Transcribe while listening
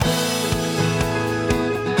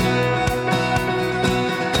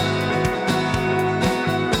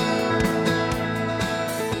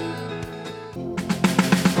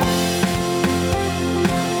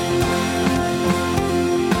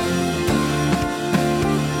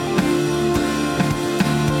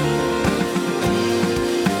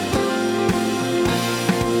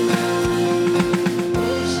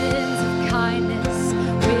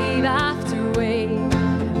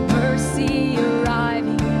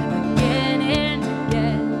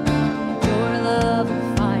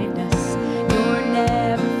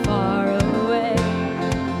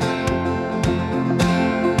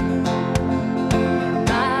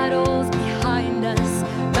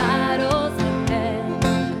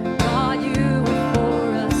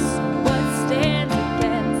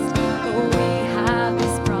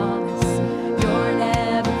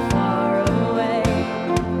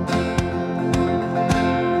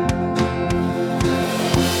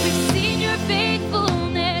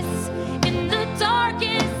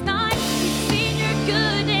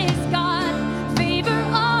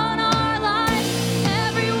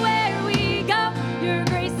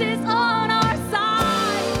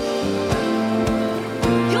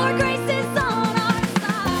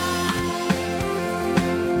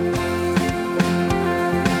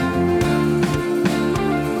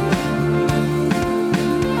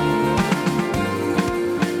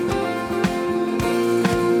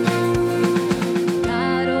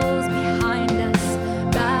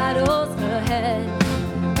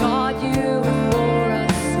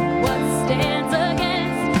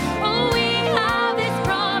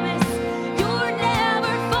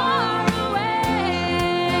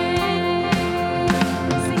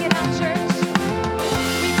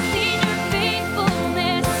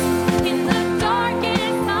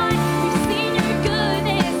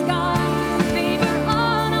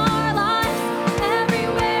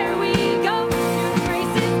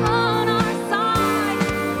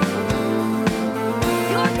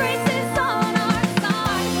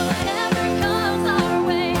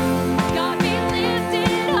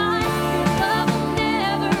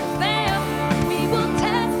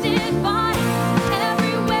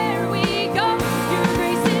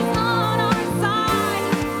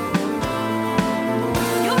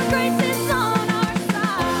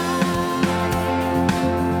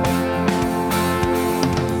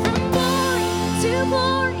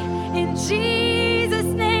glory in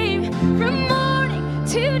Jesus' name. From mourning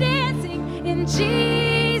to dancing in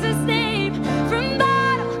Jesus' name. From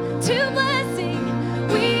battle to blessing,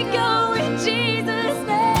 we go in Jesus'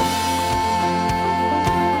 name.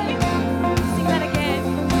 Sing that again.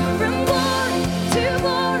 From glory to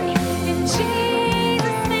glory in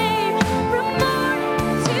Jesus' name. From mourning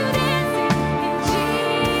to dancing in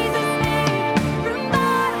Jesus' name. From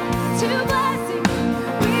battle to blessing,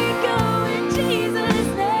 we go in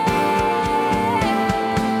Jesus' name.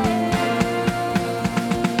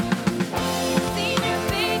 Seen your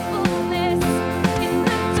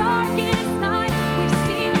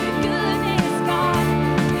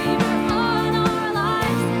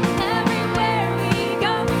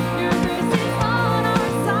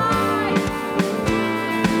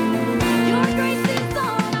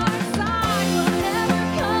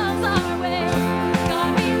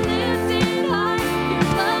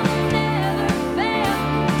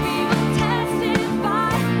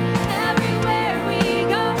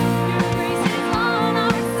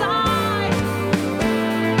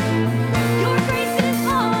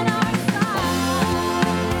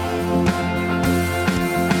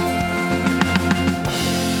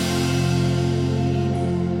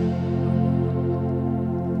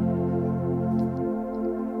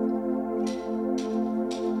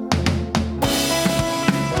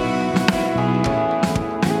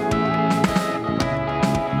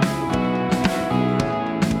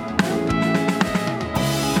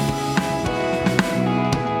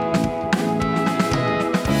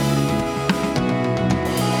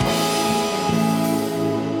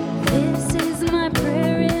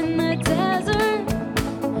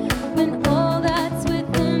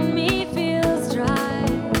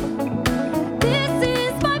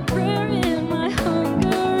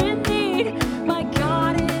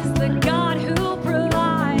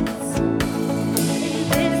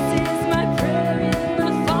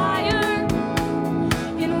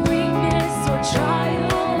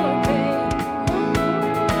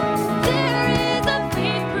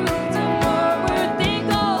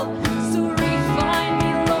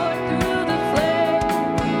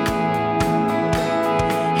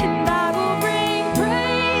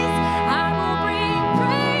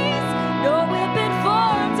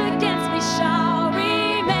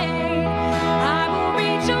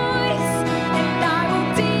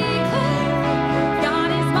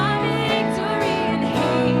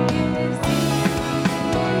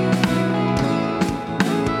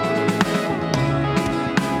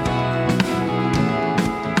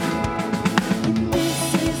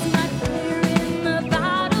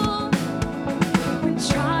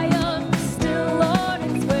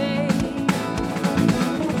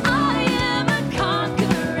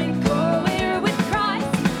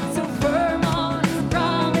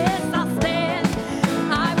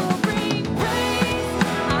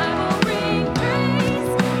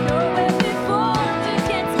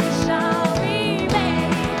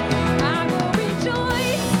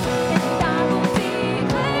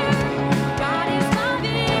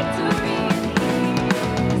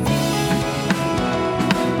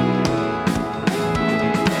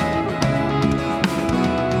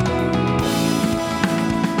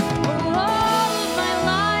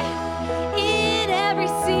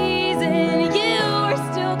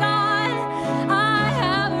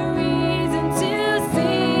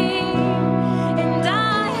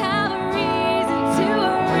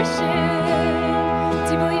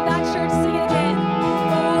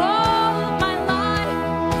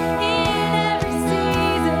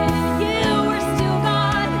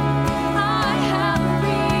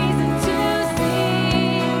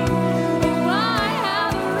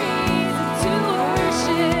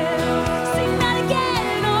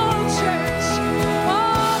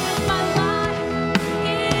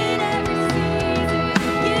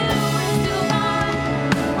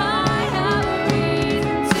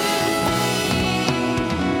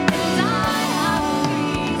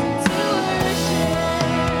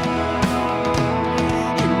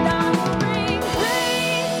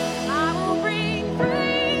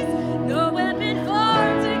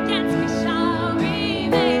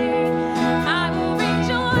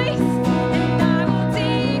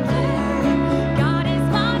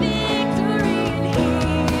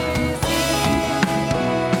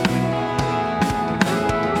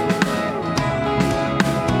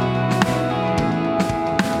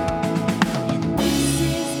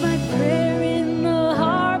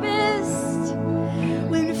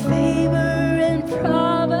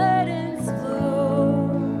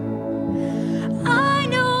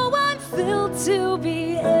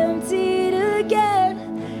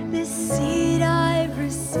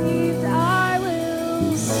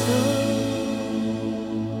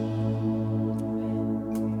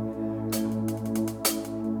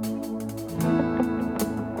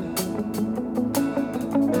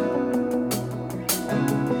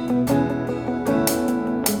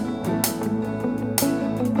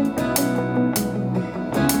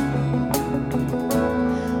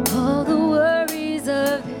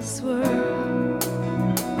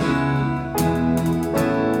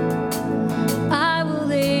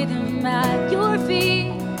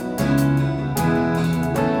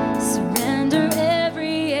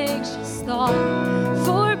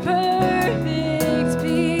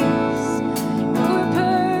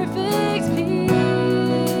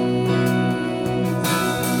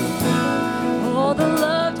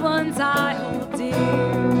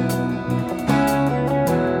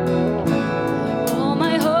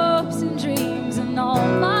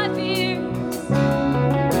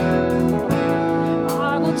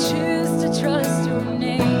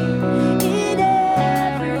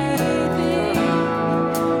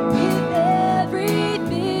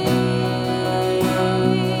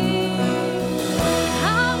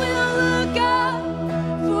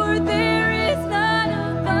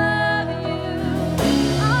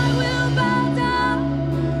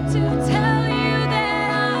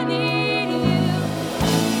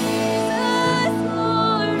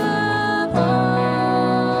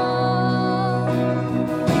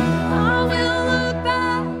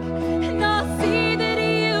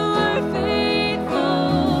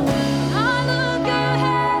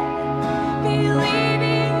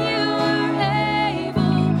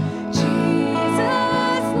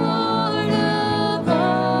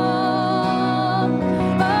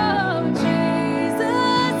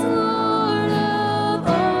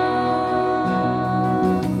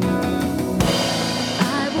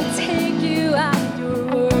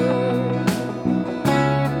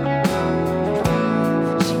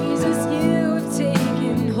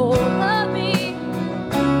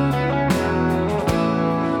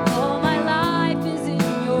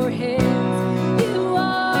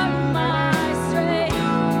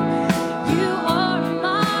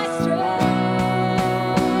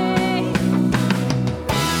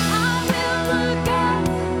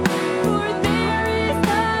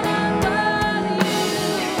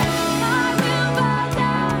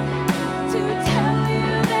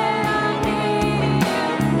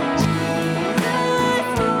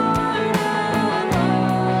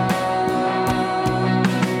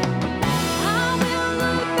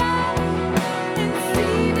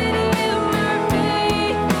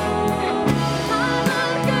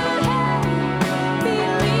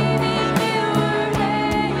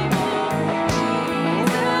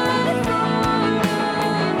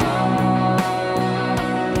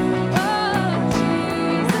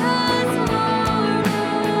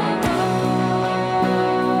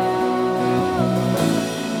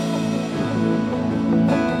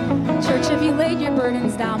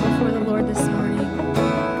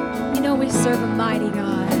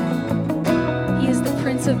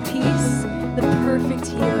the perfect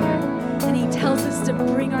healer. And he tells us to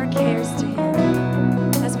bring our cares to him.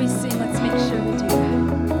 As we sing, let's make sure we do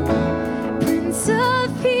that. Prince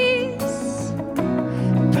of Peace,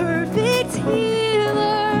 perfect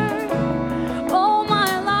healer, all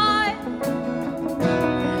my life,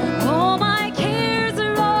 all my cares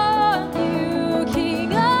are on you,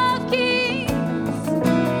 King of Kings,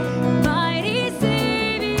 mighty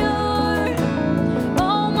Savior,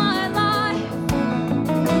 all my life,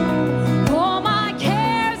 all my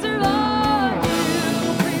cares are on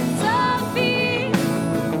you, Prince of Peace,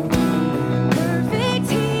 perfect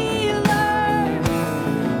healer,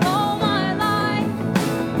 all my life,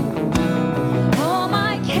 all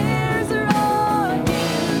my cares are on you,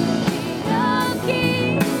 King of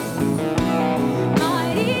Kings,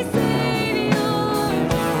 mighty Savior,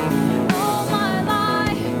 all my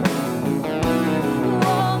life,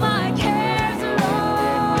 all my cares are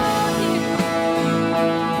on you.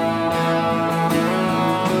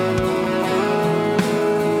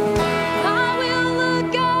 I will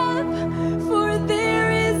look up, for there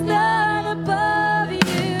is none above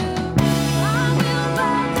you. I will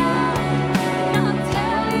bow down, and I'll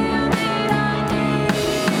tell you that I need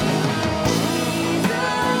you.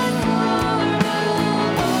 Jesus, Lord of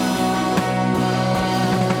all.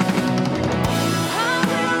 I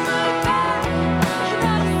will look back, and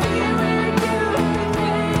I'll see where you've been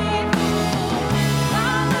faithful.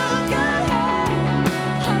 I look ahead,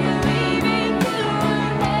 I believe in your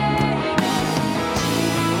name.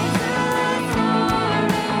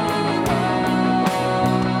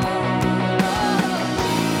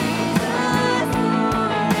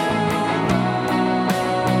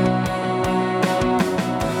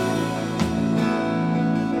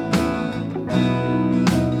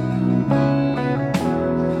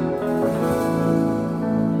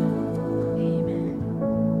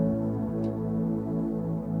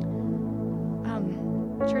 Jesus,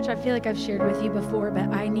 Lord of Church, I feel like I've shared with you before, but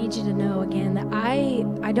I need you to know again that I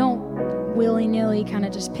don't willy-nilly kind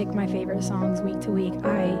of just pick my favorite songs week to week.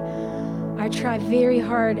 I try very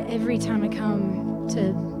hard every time I come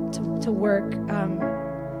to work.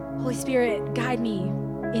 Holy Spirit, guide me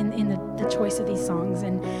in the choice of these songs,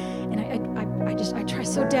 and I try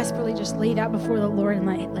so desperately just lay it out before the Lord and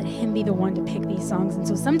let Him be the one to pick these songs. And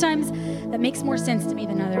so sometimes that makes more sense to me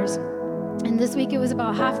than others. And this week, it was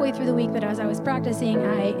about halfway through the week that as I was practicing,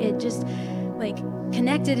 it just like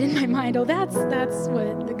connected in my mind. Oh, that's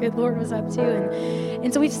what the good Lord was up to.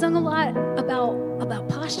 And so we've sung a lot about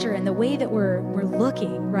posture and the way that we're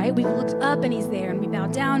looking, right? We've looked up and He's there, and we bow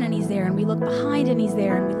down and He's there, and we look behind and He's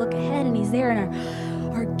there, and we look ahead and He's there, and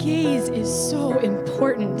our gaze is so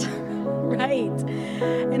important, right?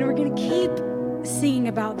 And we're gonna keep singing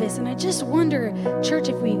about this. And I just wonder, church,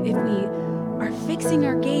 if we are fixing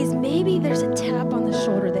our gaze, maybe there's a tap on the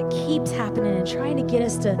shoulder that keeps happening and trying to get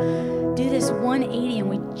us to do this 180, and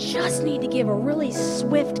we just need to give a really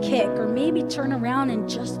swift kick, or maybe turn around and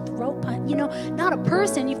just throat punch. Not a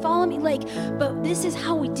person, you follow me? But this is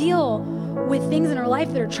how we deal with things in our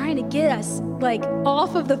life that are trying to get us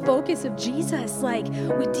off of the focus of Jesus.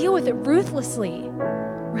 We deal with it ruthlessly,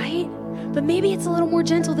 right? But maybe it's a little more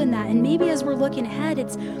gentle than that. And maybe as we're looking ahead,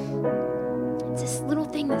 it's this little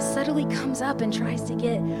thing that subtly comes up and tries to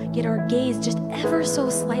get our gaze just ever so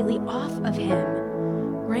slightly off of Him,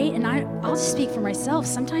 right? And I'll just speak for myself.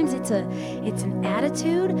 Sometimes it's an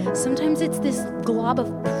attitude. Sometimes it's this glob of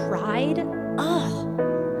pride.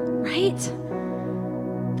 Right?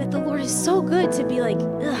 That the Lord is so good to be like,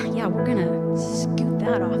 yeah, we're gonna scoot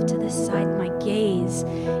that off to the side. My gaze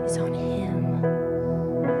is on Him,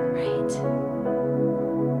 right?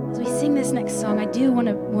 As we sing this next song, I do want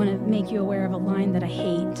to make you aware of a line that I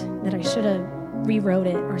hate, that I should have rewrote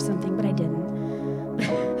it or something, but I didn't.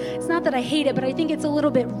 It's not that I hate it, but I think it's a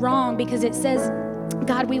little bit wrong, because it says,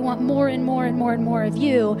 God, we want more and more and more and more of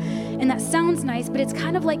you. And that sounds nice, but it's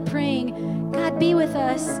kind of like praying, God, be with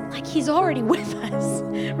us, like He's already with us,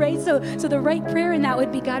 right? So the right prayer in that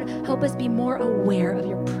would be, God, help us be more aware of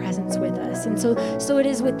your presence with us. And so it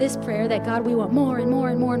is with this prayer that, God, we want more and more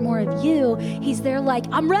and more and more of you. He's there like,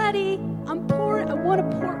 I'm ready. I'm pouring. I want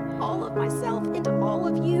to pour all of myself into all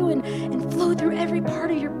of you and flow through every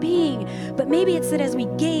part of your being. But maybe it's that as we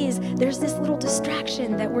gaze, there's this little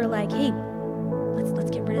distraction that we're like, hey,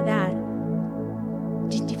 let's get rid of that.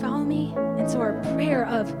 Do you follow me? And so our prayer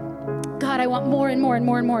of, God, I want more and more and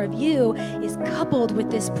more and more of you is coupled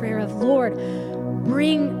with this prayer of, Lord,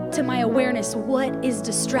 bring to my awareness what is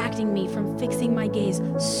distracting me from fixing my gaze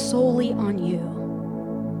solely on you.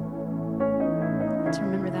 Let's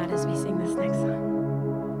remember that as we sing this next song.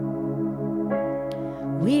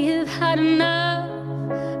 We've had enough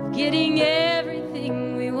of getting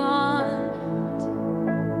everything we want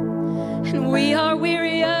And we are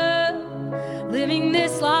weary of living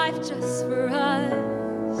this life just for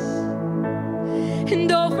us. And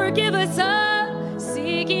don't forgive us of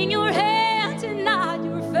seeking your hand and not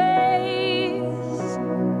your face.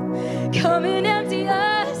 Come and empty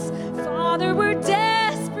us, Father, we're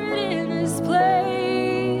desperate in this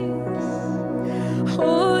place.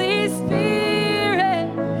 Holy Spirit,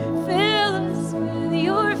 fill us with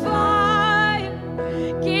your fire.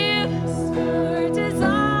 Give us your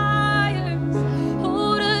desires.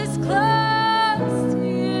 Hold us close to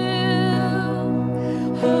you.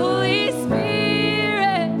 Holy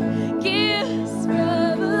Spirit, give us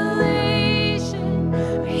revelation,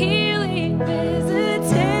 healing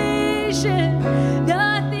visitation.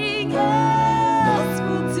 Nothing else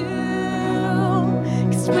will do.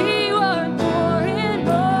 'Cause we want more and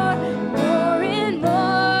more, more and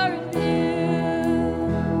more of you.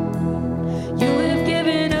 You have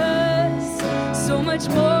given us so much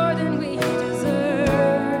more than we deserve.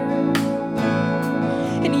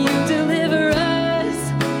 And you deliver us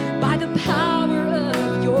by the power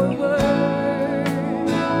of your word.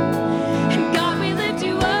 And God, we lift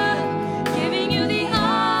you up, giving you the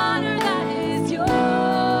honor that is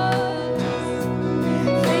yours.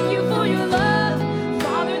 Thank you for your love,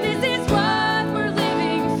 Father, this is what we're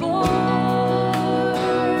living for.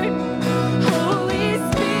 Holy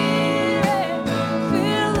Spirit,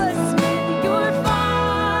 fill us with your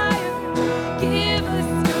fire. Give us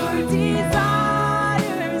your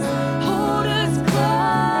desires. Hold us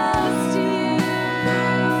close to you.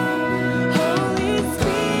 Holy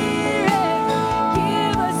Spirit,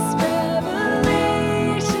 give us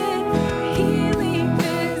revelation, healing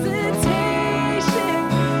visitation.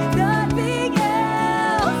 Nothing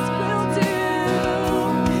else will do.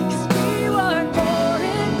 'Cause we want more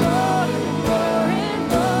and more, more and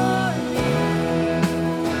more of you.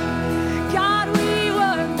 God, we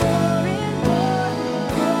want more and more,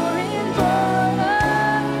 more and more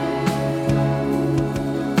of you.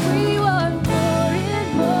 We want more and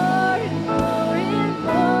more and more and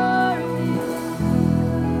more of you.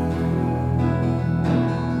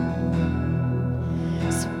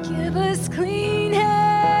 So give us clean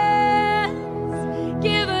hands,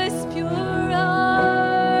 give us pure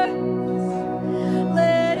hearts.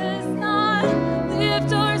 Let us not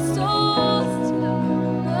lift our souls to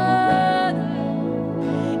another.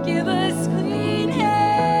 Give us clean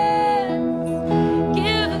hands,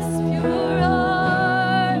 give us pure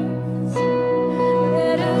hearts.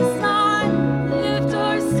 Let us not lift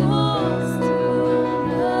our souls to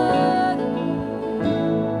another.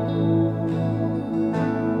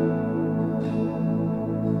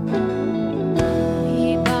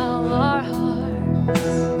 We bow our hearts,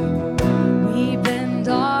 we bend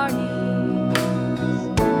our knees.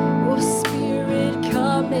 Oh Spirit,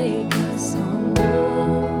 come make us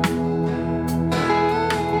humble.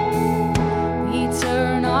 We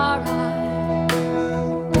turn our eyes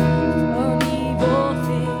from evil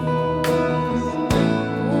things.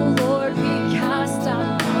 Oh Lord, we cast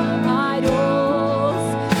out our idols.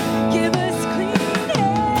 Give us clean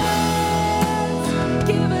hands,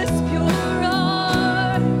 give us pure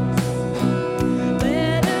hearts.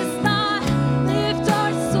 Let us not lift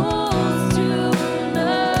our souls to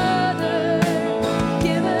another.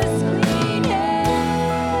 Give us clean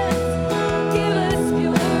hands, give us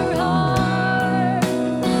pure hearts.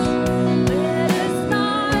 Let us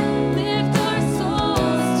not lift our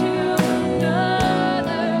souls to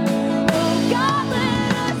another. Oh God,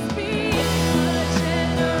 let us be a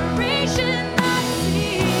generation that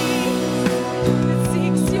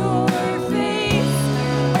seeks your face.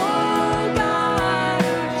 Oh God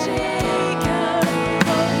of Jacob.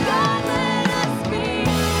 Oh God, let us be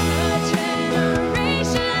a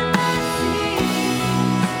generation that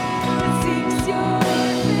seeks your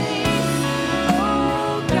face.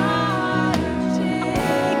 Oh God of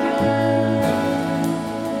Jacob.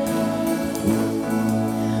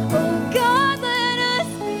 Oh God, let us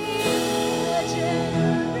be a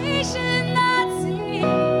generation that seeks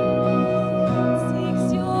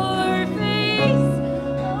your face.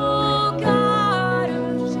 Oh God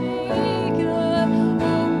of Jacob.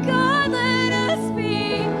 Oh God, let us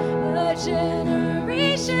be a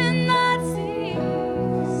generation that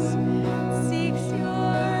seeks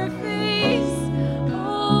your face.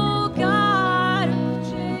 Oh God of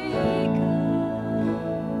Jacob.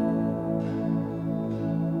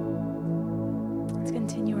 Let's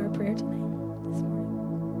continue our prayer tonight, this morning.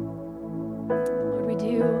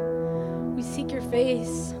 Lord, we seek your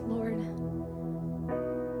face, Lord.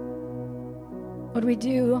 What we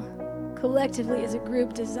do collectively as a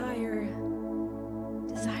group desire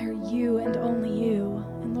you and only you.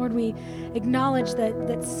 And Lord, we acknowledge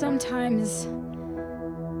that sometimes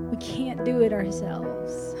we can't do it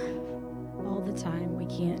ourselves. All the time, we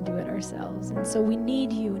can't do it ourselves. And so we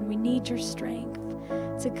need you, and we need your strength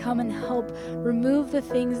to come and help remove the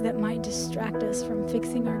things that might distract us from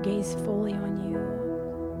fixing our gaze fully on you.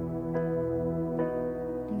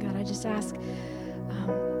 And God, I just ask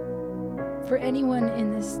for anyone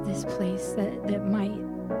in this place that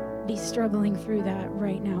might be struggling through that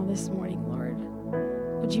right now this morning, Lord,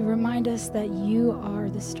 would you remind us that you are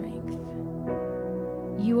the strength.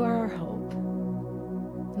 You are our hope,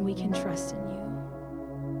 and we can trust in you.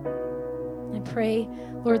 I pray,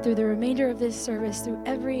 Lord, through the remainder of this service, through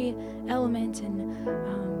every element, and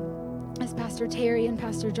as Pastor Terry and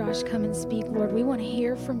Pastor Josh come and speak, Lord, we want to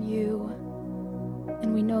hear from you,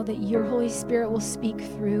 and we know that your Holy Spirit will speak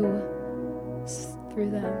through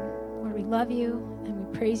them. Lord, we love you, and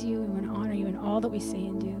we praise you, and we want to honor you in all that we say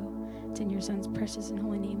and do. It's in your Son's precious and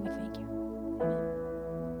holy name we thank you.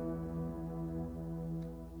 Amen.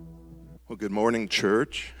 Well, good morning,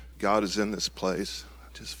 church. God is in this place.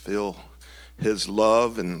 Just feel his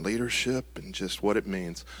love and leadership and just what it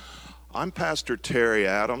means. I'm Pastor Terry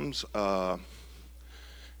Adams, and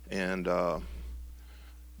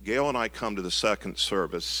Gail and I come to the second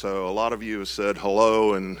service, so a lot of you have said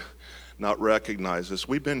hello and not recognize us.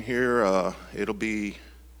 We've been here, it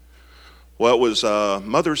was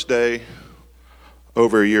Mother's Day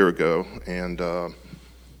over a year ago, and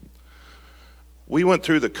we went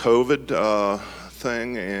through the COVID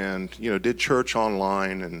thing and, did church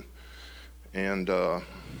online, and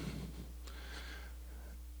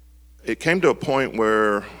it came to a point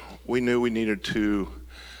where we knew we needed to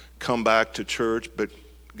come back to church, but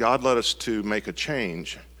God led us to make a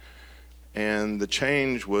change. And the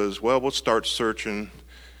change was, we'll start searching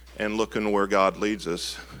and looking where God leads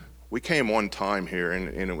us. We came one time here, and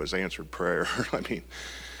it was answered prayer. I mean,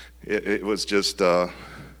 it was just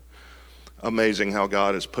amazing how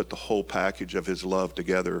God has put the whole package of his love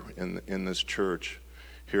together in this church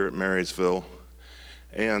here at Marysville.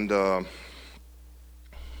 And I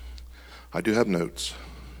do have notes.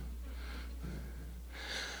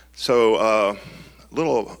 So,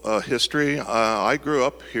 little history. I grew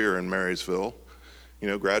up here in Marysville,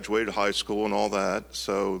 graduated high school and all that.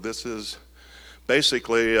 So this is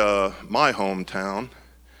basically my hometown.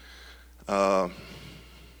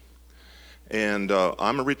 And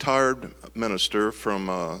I'm a retired minister from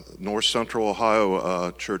North Central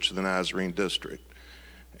Ohio Church of the Nazarene District.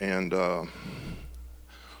 And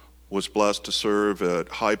was blessed to serve at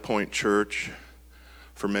High Point Church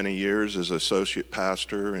for many years as associate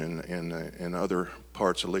pastor and other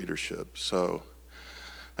parts of leadership. So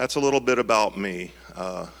that's a little bit about me.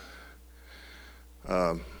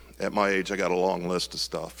 At my age, I got a long list of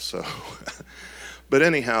stuff. So, but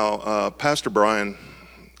anyhow, Pastor Brian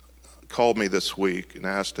called me this week and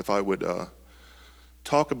asked if I would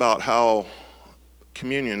talk about how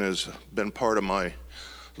communion has been part of my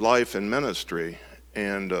life and ministry.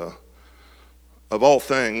 And of all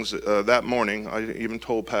things, that morning, I even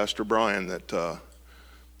told Pastor Brian that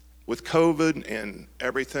with COVID and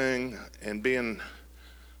everything and being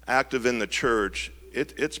active in the church,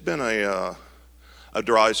 it's been a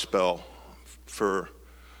dry spell for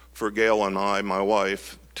Gail and I, my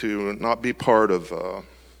wife, to not be part of, of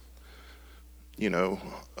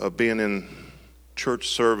being in church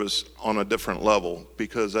service on a different level,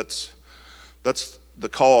 because that's the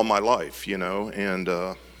call of my life, and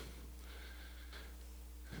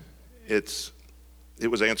it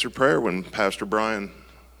was answered prayer when Pastor Brian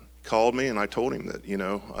called me, and I told him that,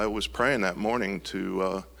 I was praying that morning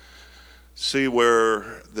to see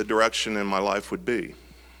where the direction in my life would be.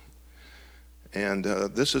 And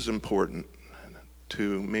this is important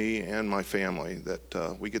to me and my family,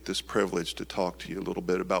 that we get this privilege to talk to you a little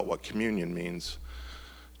bit about what communion means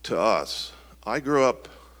to us. I grew up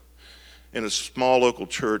in a small local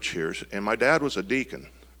church here, and my dad was a deacon.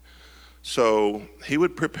 So he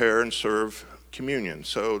would prepare and serve communion.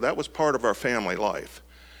 So that was part of our family life.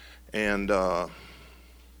 And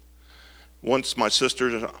once my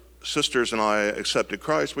sisters and I accepted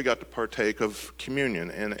Christ, we got to partake of communion,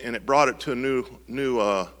 and it brought it to a new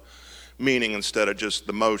meaning instead of just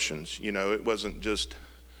the motions. It wasn't just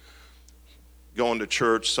going to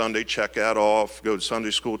church Sunday, check that off, go to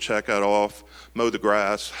Sunday school, check that off, mow the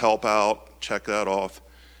grass, help out, check that off.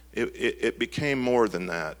 It became more than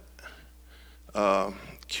that.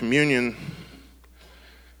 Communion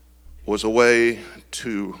was a way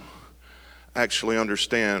to actually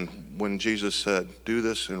understand when Jesus said, "Do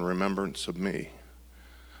this in remembrance of me,"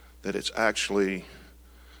 that it's actually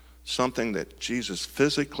something that Jesus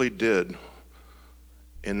physically did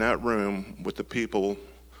in that room with the people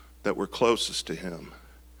that we're closest to him.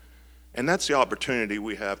 And that's the opportunity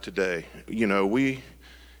we have today. You know, we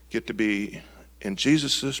get to be in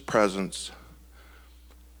Jesus' presence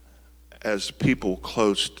as people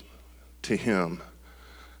close to him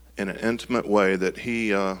in an intimate way, that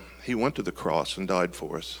he went to the cross and died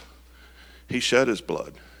for us. He shed his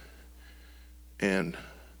blood. And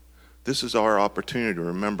this is our opportunity to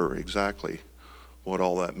remember exactly what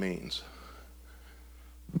all that means.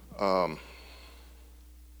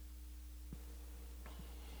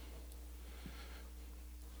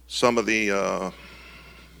 Some of the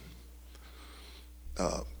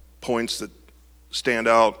points that stand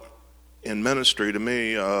out in ministry to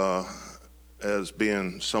me, as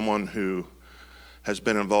being someone who has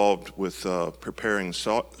been involved with preparing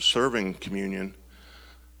serving communion,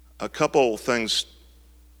 a couple things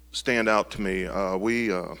stand out to me. We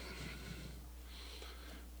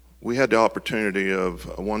had the opportunity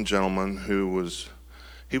of one gentleman who was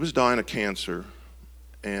dying of cancer,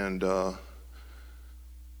 and the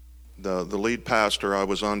lead pastor I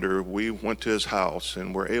was under, we went to his house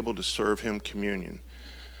and were able to serve him communion.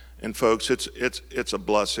 And folks, it's a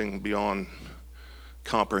blessing beyond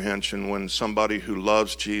comprehension when somebody who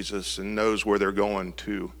loves Jesus and knows where they're going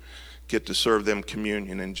to get to serve them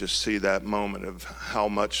communion and just see that moment of how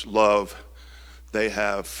much love they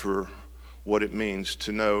have for what it means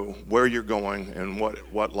to know where you're going and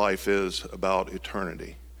what life is about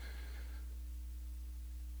eternity.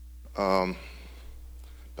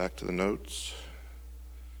 Back to the notes.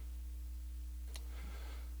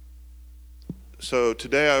 So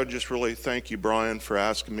today I would just really thank you, Brian, for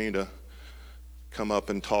asking me to come up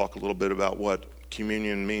and talk a little bit about what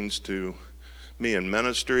communion means to me in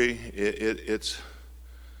ministry. It's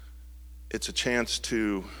a chance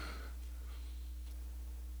to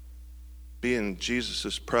be in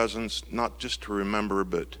Jesus' presence, not just to remember,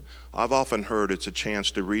 but I've often heard it's a chance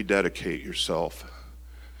to rededicate yourself.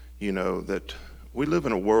 You know, that we live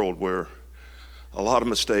in a world where a lot of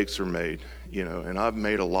mistakes are made, you know, and I've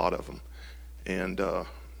made a lot of them. And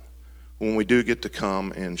when we do get to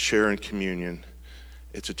come and share in communion,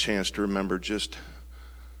 it's a chance to remember just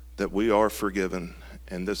that we are forgiven,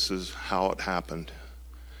 and this is how it happened.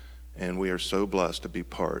 And we are so blessed to be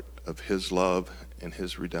part of his love and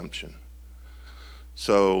his redemption.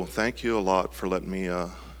 So thank you a lot for letting me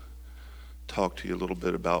talk to you a little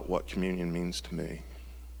bit about what communion means to me.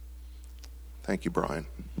 Thank you, Brian.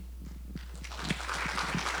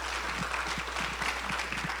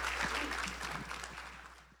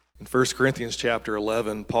 In 1 Corinthians chapter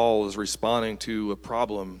 11, Paul is responding to a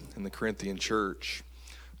problem in the Corinthian church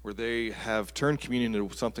where they have turned communion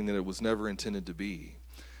into something that it was never intended to be.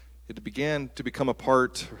 It began to become a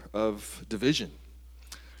part of division.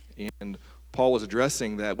 And Paul was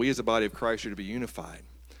addressing that we as a body of Christ are to be unified.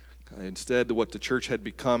 Instead, what the church had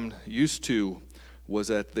become used to was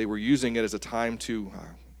that they were using it as a time to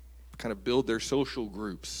kind of build their social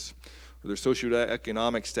groups. Their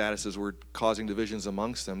socioeconomic statuses were causing divisions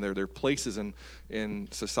amongst them. Their places in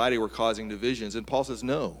society were causing divisions. And Paul says,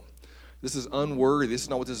 no, this is unworthy. This is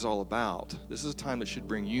not what this is all about. This is a time that should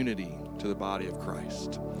bring unity to the body of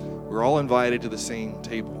Christ. We're all invited to the same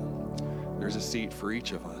table. There's a seat for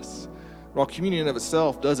each of us. While communion of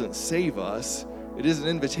itself doesn't save us, it is an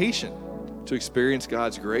invitation to experience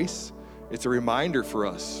God's grace. It's a reminder for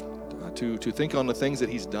us to think on the things that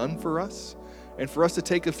he's done for us, and for us to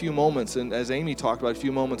take a few moments, and as Amy talked about a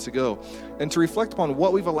few moments ago, and to reflect upon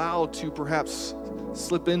what we've allowed to perhaps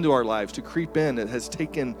slip into our lives, to creep in, that has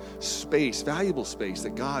taken space, valuable space,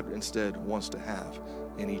 that God instead wants to have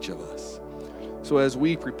in each of us. So as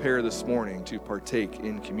we prepare this morning to partake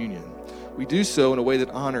in communion, we do so in a way that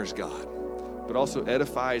honors God, but also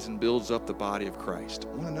edifies and builds up the body of Christ,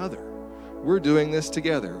 one another. We're doing this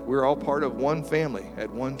together. We're all part of one family at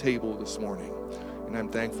one table this morning, and I'm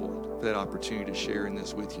thankful for that opportunity to share in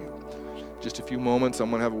this with you. Just a few moments, I'm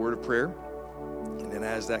going to have a word of prayer, and then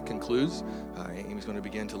as that concludes, Amy's going to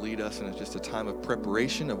begin to lead us in just a time of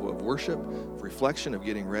preparation, of worship, of reflection, of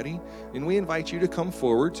getting ready, and we invite you to come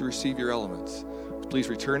forward to receive your elements. Please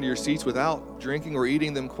return to your seats without drinking or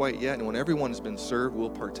eating them quite yet, and when everyone has been served, we'll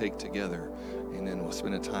partake together, and then we'll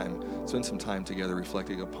spend some time together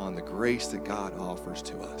reflecting upon the grace that God offers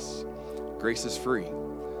to us. Grace is free.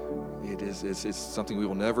 It's something we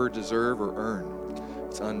will never deserve or earn.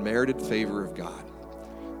 It's unmerited favor of God.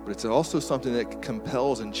 But it's also something that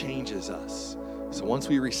compels and changes us. So once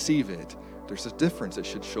we receive it, there's a difference that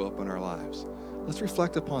should show up in our lives. Let's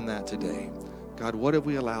reflect upon that today. God, what have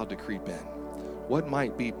we allowed to creep in? What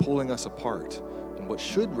might be pulling us apart? And what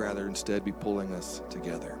should rather instead be pulling us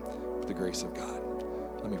together with the grace of God?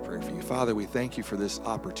 Let me pray for you. Father, we thank you for this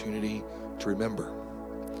opportunity to remember.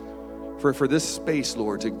 for this space,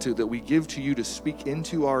 Lord, that we give to you to speak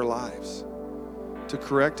into our lives, to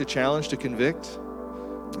correct, to challenge, to convict,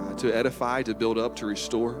 to edify, to build up, to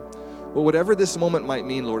restore. Well, whatever this moment might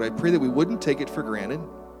mean, Lord, I pray that we wouldn't take it for granted.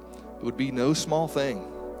 It would be no small thing.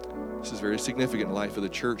 This is very significant in the life of the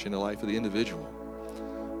church and the life of the individual.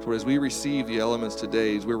 So as we receive the elements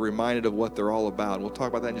today, as we're reminded of what they're all about, we'll talk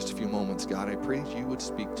about that in just a few moments. God, I pray that you would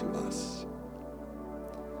speak to us.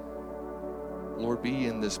 Lord, be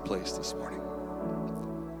in this place this morning.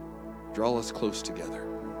 Draw us close together.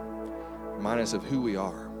 Remind us of who we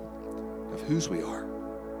are, of whose we are.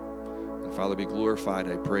 And Father, be glorified,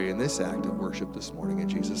 I pray, in this act of worship this morning. In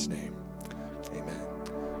Jesus' name, amen.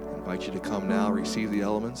 I invite you to come now, receive the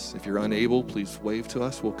elements. If you're unable, please wave to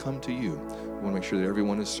us. We'll come to you. We want to make sure that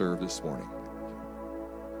everyone is served this morning.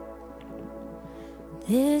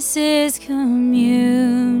 This is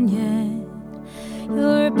communion,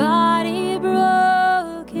 your body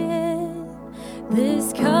broken.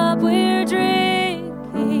 This cup we're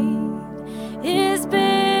drinking is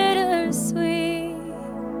bittersweet.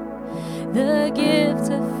 The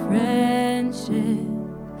gift of friendship,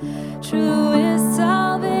 truest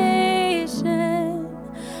salvation,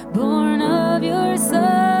 born of your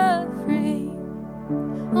suffering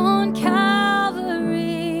on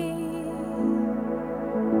Calvary.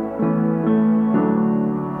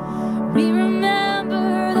 We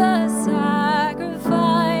remember the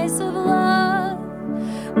sacrifice of love.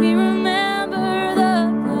 We remember the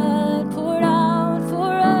blood poured out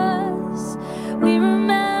for us. We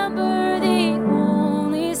remember the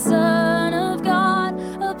only Son of God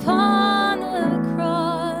upon the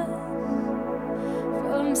cross.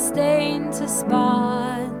 From stain to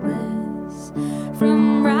spotless,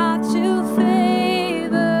 from wrath to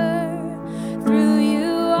favor, through you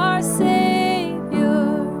our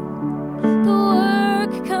Savior, the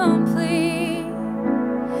work complete.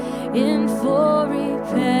 In full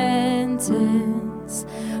repentance,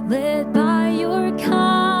 led by your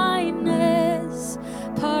kindness,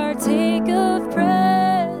 partake of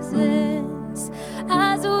presence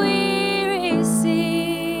as we receive.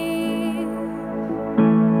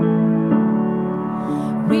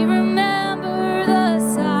 We remember the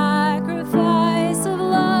sacrifice of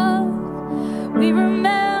love. We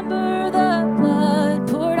remember the blood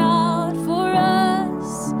poured out for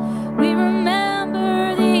us. We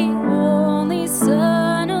remember the only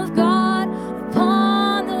Son of God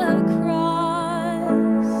upon the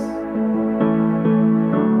cross.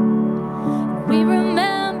 We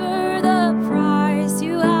remember the price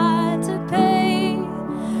you had to pay.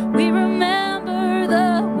 We remember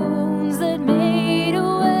the wounds that made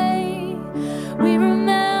a way. We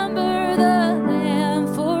remember the Lamb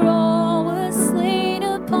for all was slain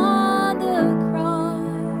upon the cross.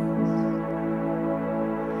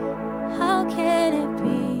 How can it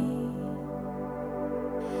be?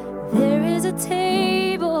 There is a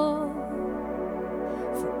table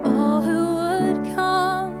for all who would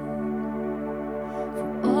come, for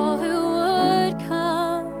all who would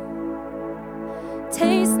come.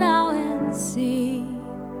 Taste now and see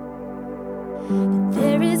that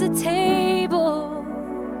there is a table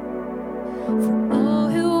for all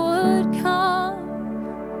who would come,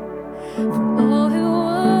 for all who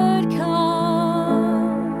would come.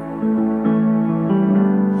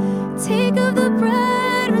 Take of the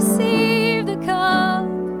bread, receive the cup,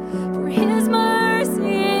 for his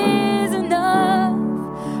mercy is enough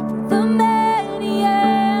for the many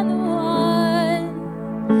and the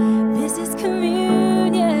one. This is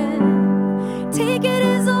communion. Take it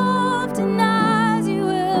as often as you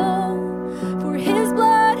will, for his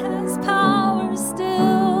blood has power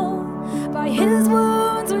still. By his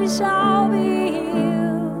wounds we shall be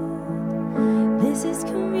healed. This is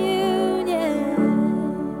communion.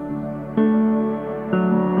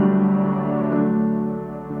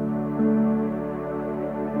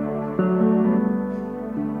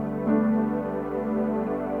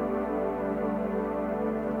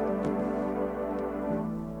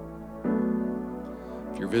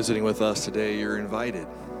 If you're visiting with us today, you're invited.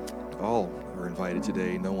 All are invited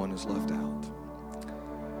today. No one is left out.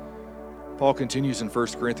 Paul continues in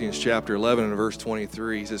 1 Corinthians chapter 11 and verse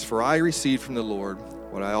 23. He says, "For I received from the Lord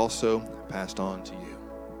what I also passed on to you."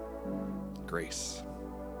 Grace.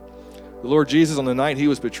 The Lord Jesus, on the night he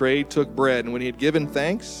was betrayed, took bread, and when he had given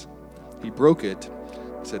thanks, he broke it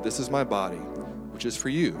and said, "This is my body, which is for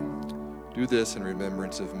you. Do this in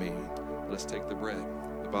remembrance of me." Let us take the bread,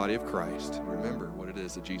 the body of Christ, and remember what it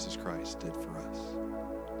is that Jesus Christ did for us.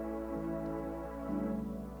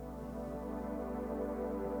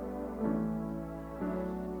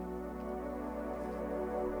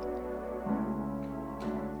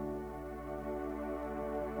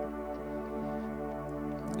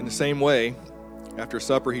 In the same way, after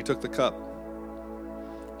supper, he took the cup,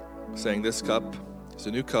 saying, "This cup is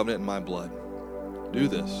a new covenant in my blood. Do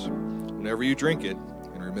this whenever you drink it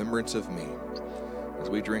in remembrance of me." As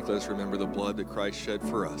we drink, let us remember the blood that Christ shed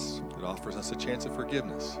for us. It offers us a chance of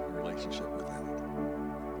forgiveness and relationship with him.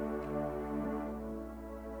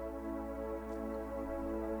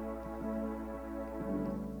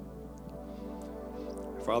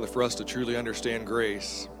 Father, for us to truly understand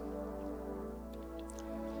grace,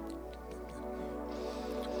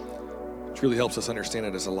 truly helps us understand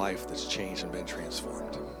it as a life that's changed and been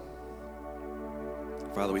transformed.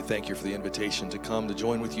 Father, we thank you for the invitation to come to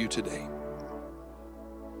join with you today.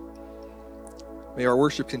 May our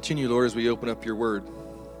worship continue, Lord, as we open up your word,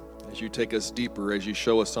 as you take us deeper, as you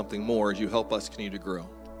show us something more, as you help us continue to grow.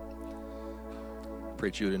 Pray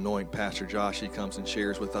that you would anoint Pastor Josh. He comes and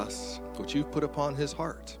shares with us what you've put upon his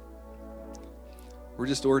heart. We're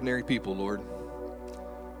just ordinary people, Lord,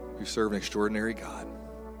 who serve an extraordinary God.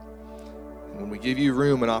 And when we give you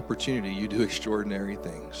room and opportunity, you do extraordinary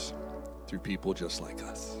things through people just like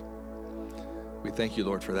us. We thank you,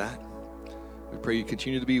 Lord, for that. We pray you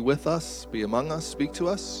continue to be with us, be among us, speak to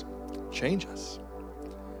us, change us.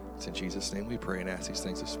 It's in Jesus' name we pray and ask these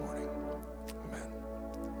things this morning. Amen.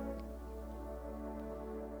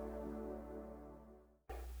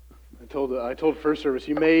 I told first service,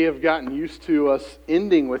 you may have gotten used to us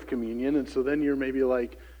ending with communion, and so then you're maybe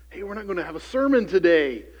like, hey, we're not going to have a sermon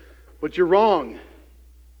today. But you're wrong.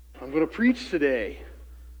 I'm going to preach today.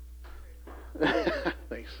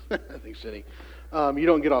 Thanks. Thanks, Jenny. You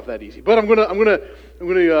don't get off that easy. But I'm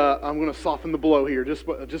gonna soften the blow here just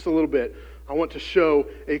a little bit. I want to show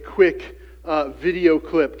a quick video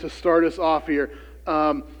clip to start us off here.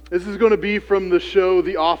 This is going to be from the show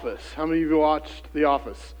The Office. How many of you watched The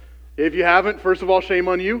Office? If you haven't, first of all, shame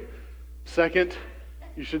on you. Second,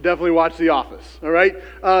 you should definitely watch The Office. All right.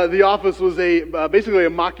 The Office was basically a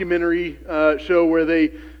mockumentary show where they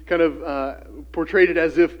kind of portrayed it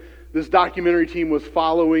as if this documentary team was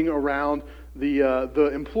following around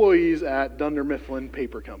the employees at Dunder Mifflin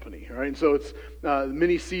Paper Company. All right, and so it's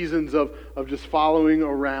many seasons of just following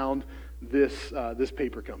around this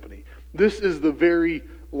paper company. This is the very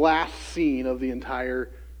last scene of the entire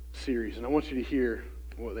series, and I want you to hear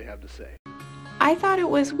what they have to say. I thought it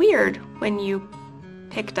was weird when you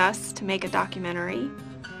picked us to make a documentary,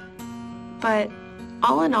 but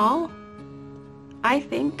all in all, I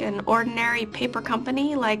think an ordinary paper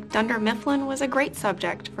company like Dunder Mifflin was a great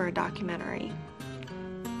subject for a documentary.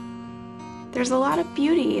 There's a lot of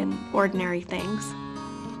beauty in ordinary things.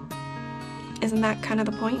 Isn't that kind of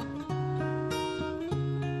the point?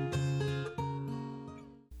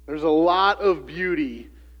 There's a lot of beauty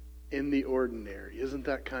in the ordinary. Isn't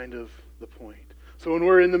that kind of the point? So when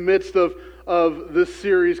we're in the midst of this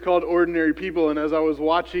series called Ordinary People, and as I was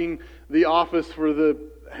watching The Office for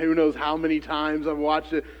who knows how many times I've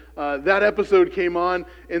watched it, that episode came on,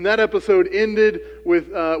 and that episode ended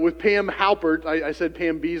with Pam Halpert. I said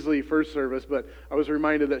Pam Beasley first service, but I was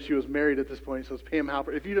reminded that she was married at this point, so it's Pam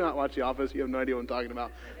Halpert. If you do not watch The Office, you have no idea what I'm talking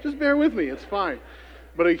about. Just bear with me, it's fine.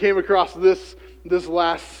 But I came across this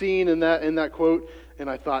last scene in that quote, and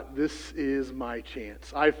I thought, this is my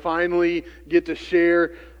chance. I finally get to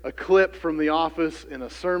share a clip from The Office in a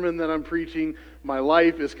sermon that I'm preaching. My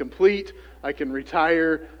life is complete. I can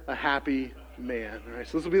retire a happy man. All right,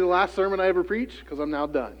 so this will be the last sermon I ever preach because I'm now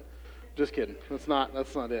done. Just kidding. That's not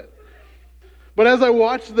it. But as I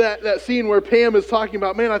watched that scene where Pam is talking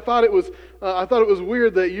about, man, I thought it was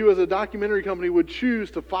weird that you as a documentary company would choose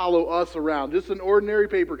to follow us around, just an ordinary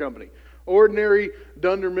paper company, ordinary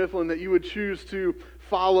Dunder Mifflin, that you would choose to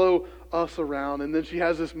follow us around. And then she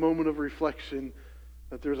has this moment of reflection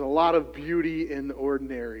that there's a lot of beauty in the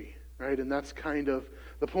ordinary, right? And that's kind of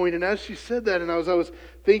the point. And as she said that, and as I was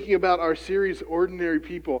thinking about our series, Ordinary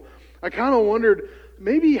People, I kind of wondered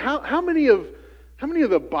maybe how many of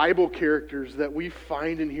the Bible characters that we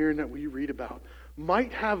find in here and that we read about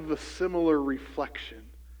might have a similar reflection.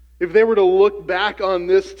 If they were to look back on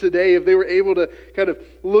this today, if they were able to kind of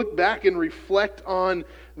look back and reflect on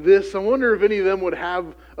this, I wonder if any of them would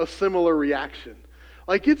have a similar reaction.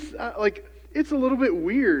 It's a little bit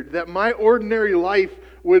weird that my ordinary life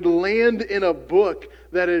would land in a book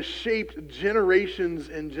that has shaped generations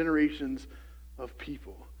and generations of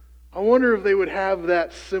people. I wonder if they would have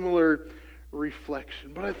that similar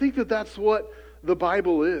reflection. But I think that that's what the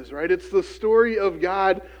Bible is, right? It's the story of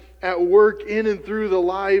God at work in and through the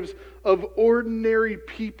lives of ordinary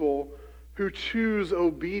people who choose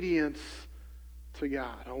obedience to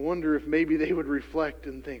God. I wonder if maybe they would reflect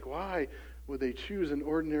and think, why would they choose an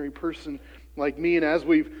ordinary person like me? And as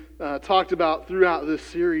we've talked about throughout this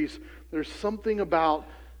series, there's something about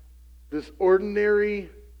This ordinary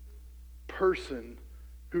person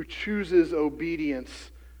who chooses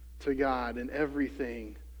obedience to God, and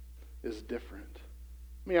everything is different.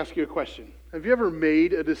 Let me ask you a question. Have you ever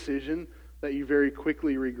made a decision that you very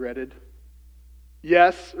quickly regretted?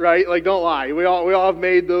 Yes, right? Like, don't lie. We all have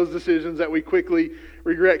made those decisions that we quickly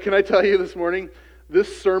regret. Can I tell you this morning,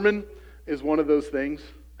 this sermon is one of those things.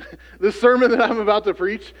 This sermon that I'm about to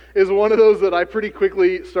preach is one of those that I pretty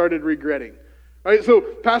quickly started regretting. Right? So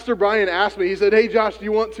Pastor Brian asked me, he said, "Hey Josh, do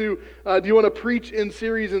you want to preach in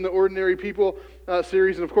series in the Ordinary People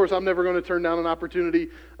series?" And of course, I'm never going to turn down an opportunity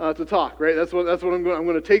to talk. Right? That's what I'm going. I'm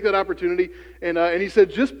going to take that opportunity. And he said,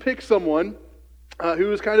 just pick someone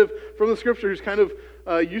who is kind of from the Scripture, who's kind of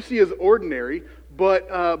you see as ordinary,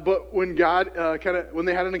 but when God when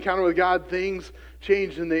they had an encounter with God, things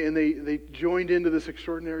changed and they joined into this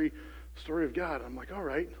extraordinary story of God. I'm like, all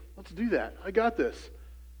right, let's do that. I got this.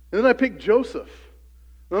 And then I picked Joseph.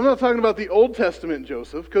 And I'm not talking about the Old Testament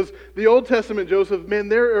Joseph, because the Old Testament Joseph, man,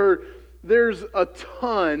 there's a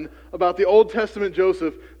ton about the Old Testament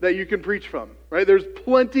Joseph that you can preach from, right? There's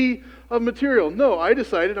plenty of material. No, I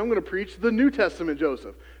decided I'm going to preach the New Testament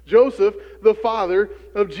Joseph. Joseph, the father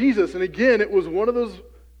of Jesus. And again, it was one of those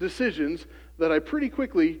decisions that I pretty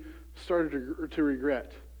quickly started to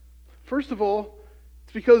regret. First of all,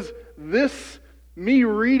 it's because me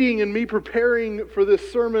reading and me preparing for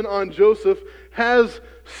this sermon on Joseph has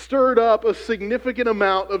stirred up a significant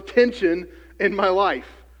amount of tension in my life.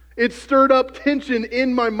 It's stirred up tension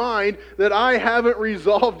in my mind that I haven't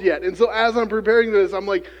resolved yet. And so as I'm preparing this, I'm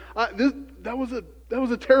like, that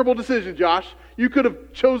was a terrible decision, Josh. You could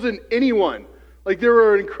have chosen anyone. Like, there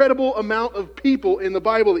are an incredible amount of people in the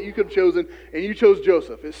Bible that you could have chosen, and you chose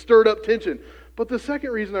Joseph. It stirred up tension. But the second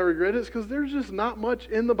reason I regret it is because there's just not much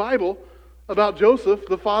in the Bible about Joseph,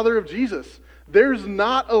 the father of Jesus. There's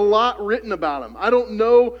not a lot written about him.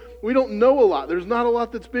 We don't know a lot. There's not a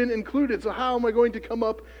lot that's been included. So how am I going to come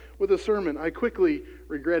up with a sermon? I quickly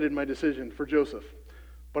regretted my decision for Joseph.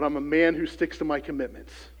 But I'm a man who sticks to my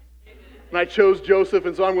commitments. And I chose Joseph,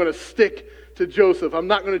 and so I'm going to stick to Joseph. I'm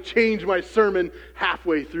not going to change my sermon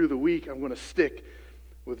halfway through the week. I'm going to stick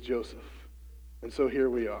with Joseph. And so here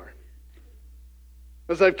we are.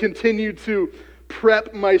 As I've continued to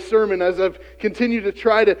prep my sermon, as I've continued to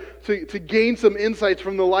try to gain some insights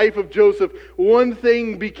from the life of Joseph, one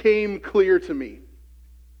thing became clear to me.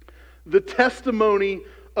 The testimony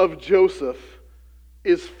of Joseph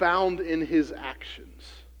is found in his actions.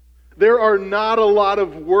 There are not a lot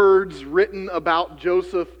of words written about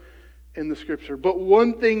Joseph in the Scripture, but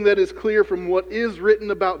one thing that is clear from what is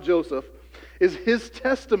written about Joseph is his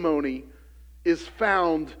testimony is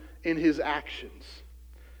found in his actions.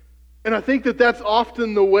 And I think that that's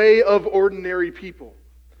often the way of ordinary people.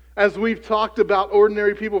 As we've talked about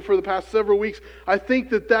ordinary people for the past several weeks, I think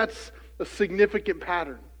that that's a significant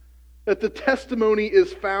pattern. That the testimony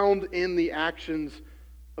is found in the actions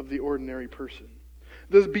of the ordinary person.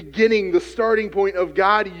 The beginning, the starting point of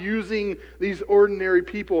God using these ordinary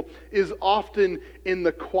people is often in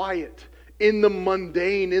the quiet, in the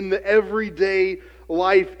mundane, in the everyday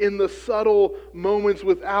life, in the subtle moments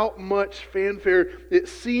without much fanfare. It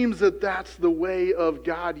seems that that's the way of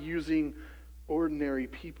God using ordinary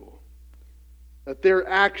people. That their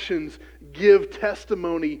actions give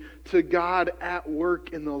testimony to God at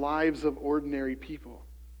work in the lives of ordinary people.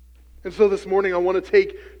 And so this morning I want to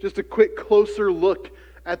take just a quick closer look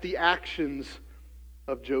at the actions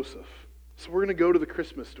of Joseph. So we're going to go to the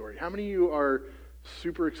Christmas story. How many of you are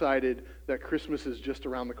super excited that Christmas is just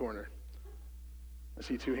around the corner? I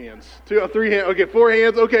see 2 hands. 3 hands. Okay, 4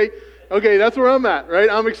 hands. Okay, that's where I'm at, right?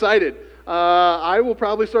 I'm excited. I will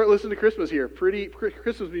probably start listening to Christmas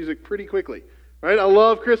music pretty quickly, right? I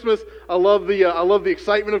love Christmas. I love the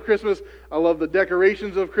excitement of Christmas. I love the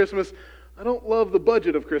decorations of Christmas. I don't love the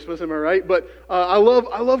budget of Christmas, am I right? But I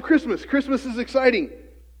love Christmas. Christmas is exciting.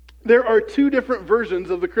 There are 2 different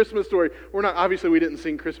versions of the Christmas story. We didn't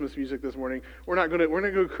sing Christmas music this morning. We're not going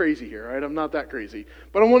to go crazy here, right? I'm not that crazy.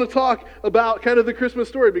 But I want to talk about kind of the Christmas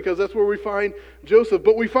story because that's where we find Joseph.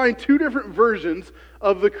 But we find 2 different versions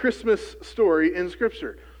of the Christmas story in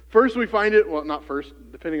Scripture. First, we find it, well, not first,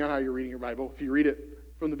 depending on how you're reading your Bible. If you read it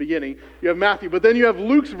from the beginning, you have Matthew. But then you have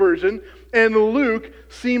Luke's version, and Luke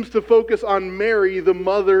seems to focus on Mary, the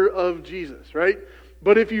mother of Jesus, right?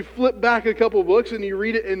 But if you flip back a couple books and you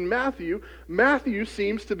read it in Matthew, Matthew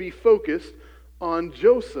seems to be focused on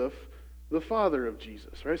Joseph, the father of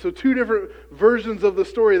Jesus, right? So 2 different versions of the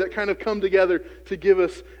story that kind of come together to give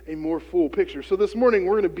us a more full picture. So this morning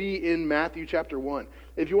we're going to be in Matthew chapter 1.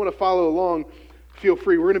 If you want to follow along, feel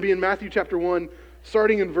free. We're going to be in Matthew chapter 1,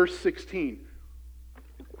 starting in verse 16.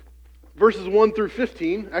 verses 1 through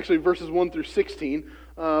 15, actually verses 1 through 16,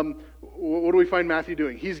 what do we find Matthew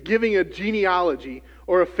doing? He's giving a genealogy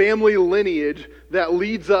or a family lineage that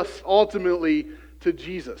leads us ultimately to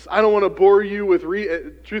Jesus. I don't want to bore you with,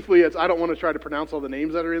 truthfully, I don't want to try to pronounce all the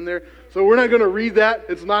names that are in there. So we're not going to read that.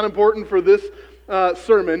 It's not important for this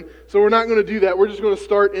sermon. So we're not going to do that. We're just going to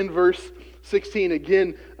start in verse 16.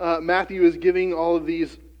 Again, Matthew is giving all of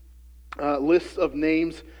these lists of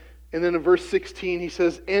names. And then in verse 16, he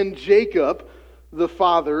says, "And Jacob, the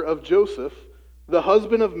father of Joseph, the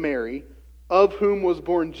husband of Mary, of whom was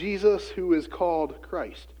born Jesus, who is called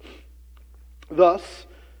Christ. Thus,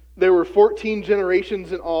 there were 14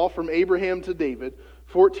 generations in all from Abraham to David,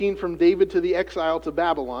 14 from David to the exile to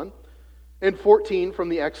Babylon, and 14 from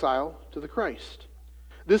the exile to the Christ.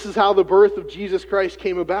 This is how the birth of Jesus Christ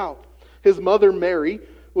came about. His mother Mary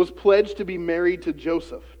was pledged to be married to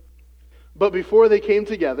Joseph. But before they came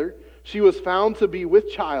together, she was found to be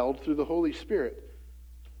with child through the Holy Spirit.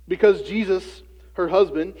 Because Jesus, her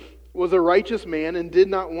husband, was a righteous man and did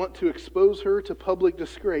not want to expose her to public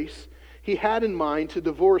disgrace, he had in mind to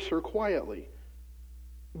divorce her quietly.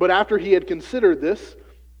 But after he had considered this,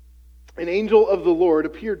 an angel of the Lord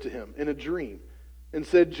appeared to him in a dream and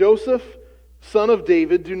said, 'Joseph, son of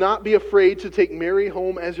David, do not be afraid to take Mary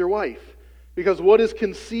home as your wife, because what is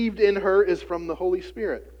conceived in her is from the Holy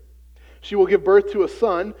Spirit. She will give birth to a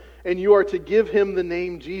son, and you are to give him the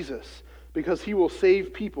name Jesus, because he will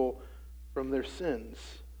save people from their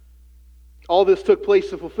sins.' All this took place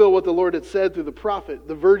to fulfill what the Lord had said through the prophet.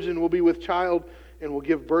 The virgin will be with child and will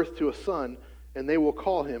give birth to a son, and they will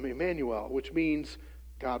call him Emmanuel, which means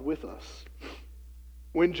God with us.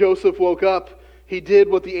 When Joseph woke up, he did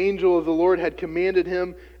what the angel of the Lord had commanded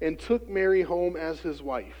him and took Mary home as his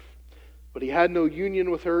wife. But he had no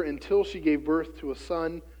union with her until she gave birth to a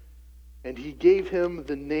son, and he gave him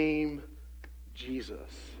the name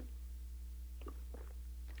Jesus."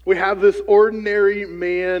 We have this ordinary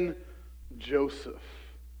man, Joseph.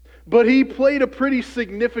 But he played a pretty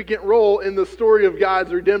significant role in the story of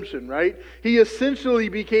God's redemption, right? He essentially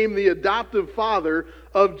became the adoptive father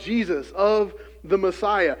of Jesus, of the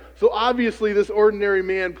Messiah. So obviously this ordinary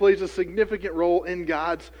man plays a significant role in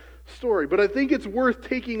God's story. But I think it's worth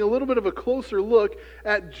taking a little bit of a closer look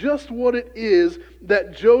at just what it is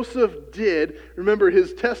that Joseph did. Remember,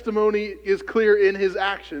 his testimony is clear in his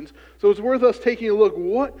actions. So it's worth us taking a look.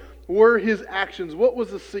 What were his actions? What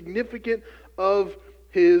was the significance of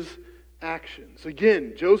his actions?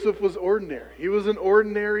 Again, Joseph was ordinary. He was an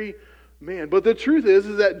ordinary man. But the truth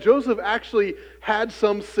is that Joseph actually had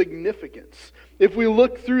some significance. If we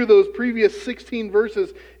look through those previous 16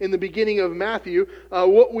 verses in the beginning of Matthew,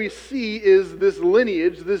 what we see is this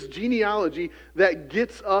lineage, this genealogy that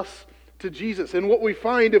gets us to Jesus. And what we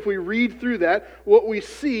find if we read through that, what we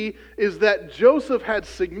see is that Joseph had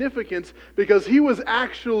significance because he was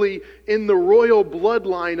actually in the royal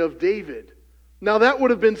bloodline of David. Now that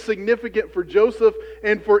would have been significant for Joseph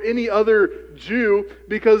and for any other Jew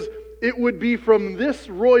because it would be from this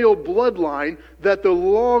royal bloodline that the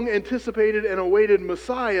long anticipated and awaited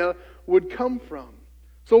Messiah would come from.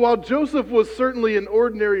 So while Joseph was certainly an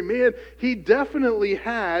ordinary man, he definitely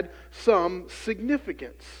had some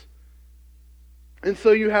significance. And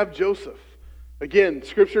so you have Joseph. Again,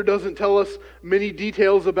 Scripture doesn't tell us many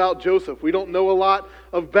details about Joseph. We don't know a lot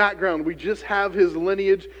of background. We just have his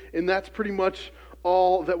lineage, and that's pretty much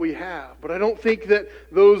all that we have. But I don't think that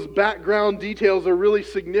those background details are really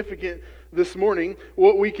significant this morning.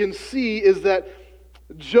 What we can see is that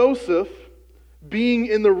Joseph, being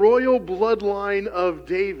in the royal bloodline of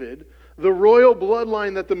David, the royal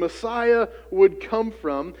bloodline that the Messiah would come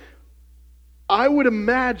from, I would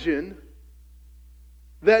imagine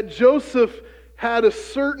that Joseph had a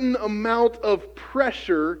certain amount of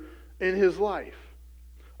pressure in his life.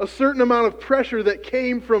 A certain amount of pressure that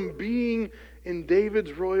came from being in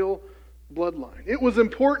David's royal bloodline. It was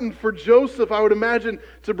important for Joseph, I would imagine,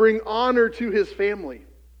 to bring honor to his family.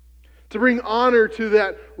 To bring honor to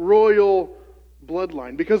that royal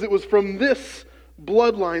bloodline. Because it was from this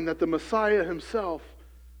bloodline that the Messiah himself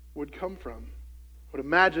would come from. I would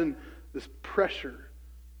imagine this pressure.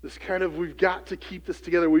 This kind of, we've got to keep this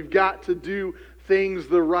together. We've got to do things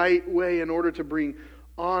the right way in order to bring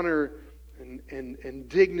honor and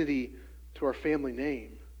dignity to our family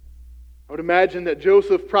name. I would imagine that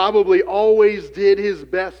Joseph probably always did his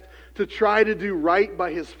best to try to do right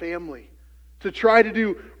by his family, to try to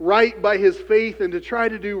do right by his faith, and to try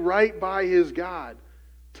to do right by his God,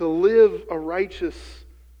 to live a righteous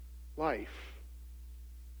life.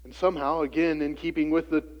 And somehow, again, in keeping with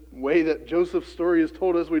the way that Joseph's story is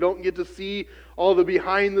told us, we don't get to see all the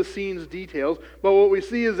behind-the-scenes details, but what we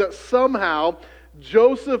see is that somehow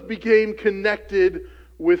Joseph became connected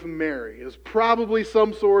with Mary. It was probably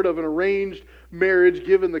some sort of an arranged marriage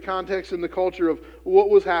given the context and the culture of what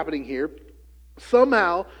was happening here.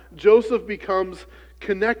 Somehow, Joseph becomes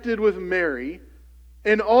connected with Mary,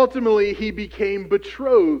 and ultimately he became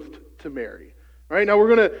betrothed to Mary. All right, now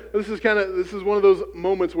this is one of those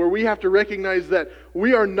moments where we have to recognize that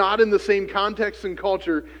we are not in the same context and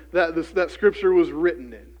culture that Scripture was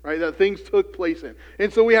written in, right? That things took place in.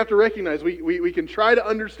 And so we have to recognize, we can try to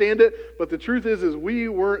understand it, but the truth is we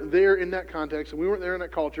weren't there in that context, and we weren't there in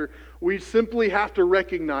that culture. We simply have to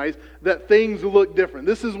recognize that things look different.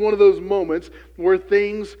 This is one of those moments where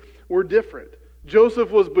things were different.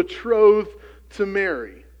 Joseph was betrothed to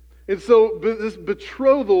Mary. And so this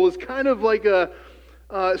betrothal is kind of like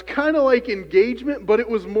engagement, but it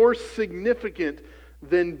was more significant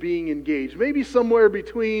than being engaged. Maybe somewhere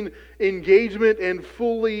between engagement and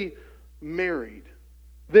fully married.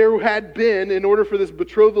 There had been, in order for this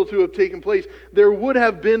betrothal to have taken place, there would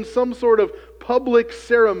have been some sort of public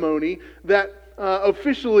ceremony that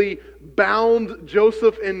officially bound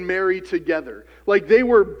Joseph and Mary together. Like they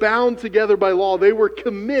were bound together by law. They were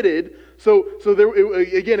committed. So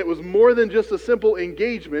it was more than just a simple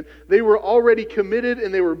engagement. They were already committed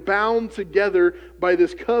and they were bound together by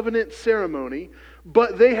this covenant ceremony,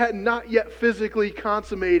 but they had not yet physically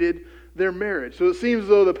consummated their marriage. So it seems as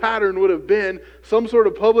though the pattern would have been some sort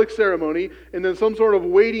of public ceremony and then some sort of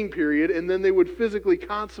waiting period, and then they would physically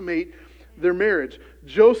consummate their marriage.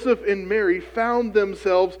 Joseph and Mary found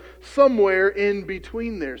themselves somewhere in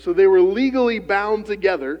between there. So they were legally bound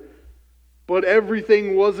together, but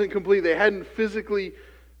everything wasn't complete. They hadn't physically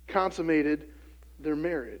consummated their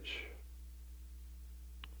marriage.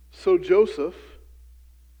 So Joseph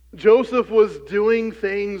was doing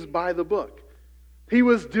things by the book. He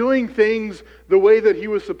was doing things the way that he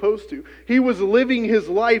was supposed to. He was living his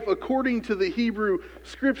life according to the Hebrew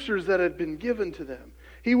scriptures that had been given to them.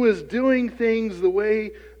 He was doing things the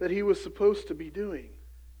way that he was supposed to be doing.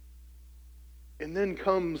 And then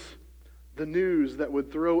comes the news that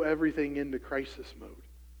would throw everything into crisis mode.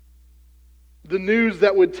 The news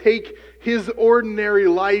that would take his ordinary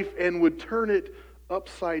life and would turn it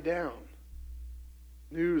upside down.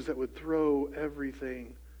 News that would throw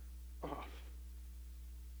everything off.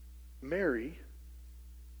 Mary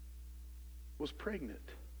was pregnant.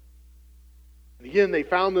 And again, they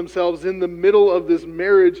found themselves in the middle of this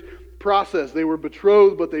marriage process. They were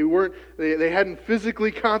betrothed, but they hadn't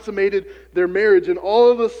physically consummated their marriage. And all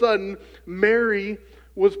of a sudden, Mary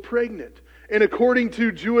was pregnant. And according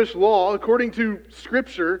to Jewish law, according to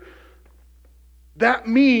Scripture, that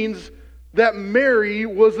means that Mary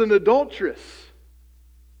was an adulteress.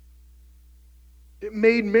 It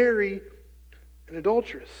made Mary an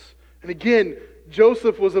adulteress. And again,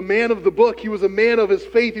 Joseph was a man of the book. He was a man of his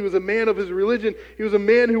faith. He was a man of his religion. He was a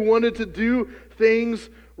man who wanted to do things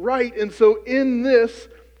right. And so in this,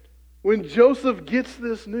 when Joseph gets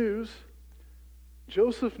this news,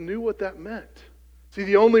 Joseph knew what that meant. See,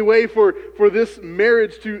 the only way for this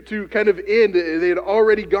marriage to kind of end, they had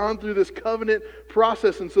already gone through this covenant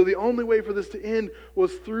process, and so the only way for this to end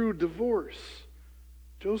was through divorce.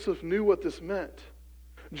 Joseph knew what this meant.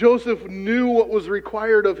 Joseph knew what was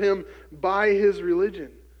required of him by his religion.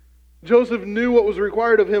 Joseph knew what was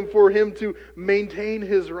required of him for him to maintain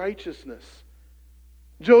his righteousness.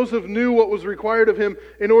 Joseph knew what was required of him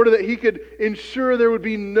in order that he could ensure there would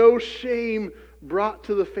be no shame brought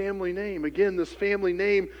to the family name. Again, this family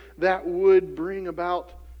name that would bring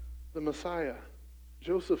about the Messiah.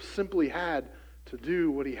 Joseph simply had to do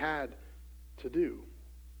what he had to do.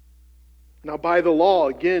 Now, by the law,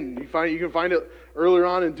 again, you can find it earlier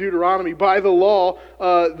on in Deuteronomy. By the law,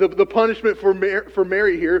 the punishment for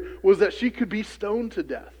Mary here was that she could be stoned to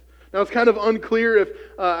death. Now, it's kind of unclear if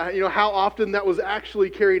how often that was actually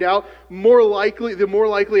carried out. The more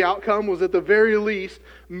likely outcome was, at the very least,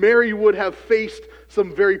 Mary would have faced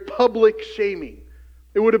some very public shaming.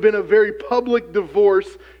 It would have been a very public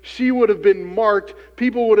divorce. She would have been marked.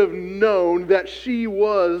 People would have known that she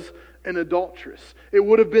was an adulteress. It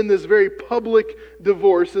would have been this very public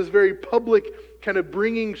divorce, this very public kind of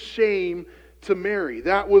bringing shame to Mary.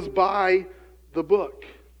 That was by the book.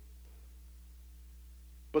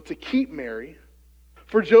 But to keep Mary,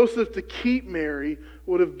 for Joseph to keep Mary,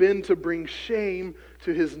 would have been to bring shame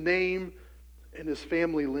to his name and his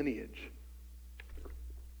family lineage.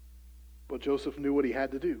 But Joseph knew what he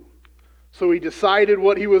had to do. So he decided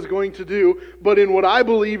what he was going to do, but in what I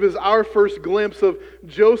believe is our first glimpse of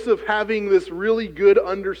Joseph having this really good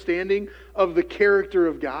understanding of the character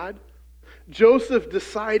of God, Joseph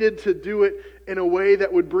decided to do it in a way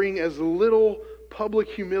that would bring as little public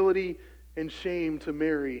humility and shame to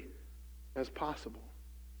Mary as possible.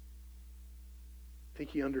 I think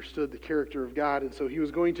he understood the character of God, and so he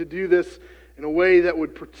was going to do this in a way that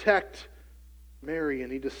would protect Mary,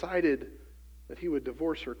 and he decided that he would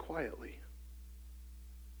divorce her quietly.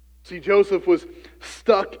 See, Joseph was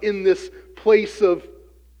stuck in this place of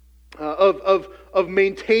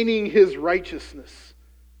maintaining his righteousness,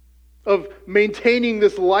 of maintaining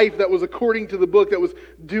this life that was according to the book, that was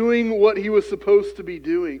doing what he was supposed to be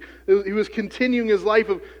doing. He was continuing his life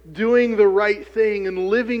of doing the right thing and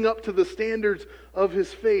living up to the standards of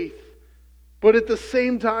his faith. But at the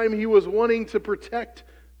same time, he was wanting to protect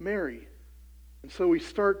Mary. And so we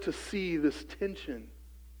start to see this tension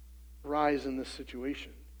rise in this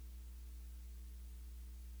situation.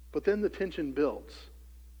 But then the tension builds.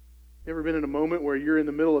 You ever been in a moment where you're in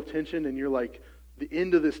the middle of tension and you're like, the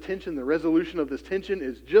end of this tension, the resolution of this tension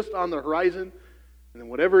is just on the horizon, and then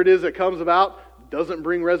whatever it is that comes about doesn't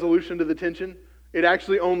bring resolution to the tension. It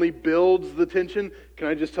actually only builds the tension. Can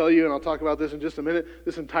I just tell you, and I'll talk about this in just a minute,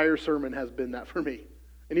 this entire sermon has been that for me.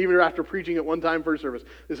 And even after preaching it one time first service,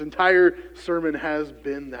 this entire sermon has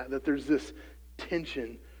been that there's this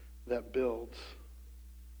tension that builds.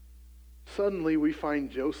 Suddenly we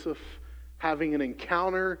find Joseph having an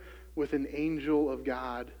encounter with an angel of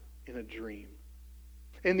God in a dream.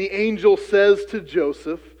 And the angel says to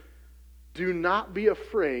Joseph, "Do not be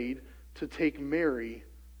afraid to take Mary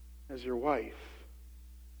as your wife."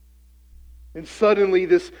 And suddenly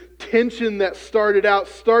this tension that started out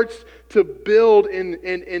starts to build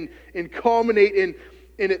and culminate, and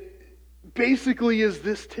it basically is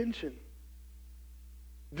this tension.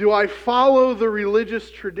 Do I follow the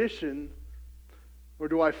religious tradition, or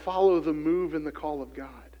do I follow the move and the call of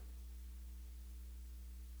God?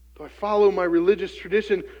 Do I follow my religious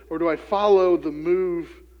tradition, or do I follow the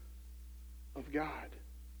move of God?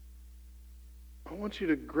 I want you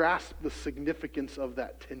to grasp the significance of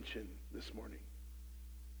that tension this morning.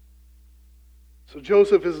 So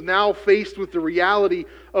Joseph is now faced with the reality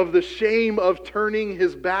of the shame of turning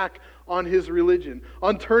his back on his religion,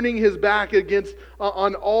 on turning his back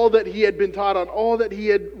on all that he had been taught, on all that he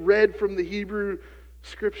had read from the Hebrew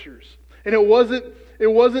Scriptures. And he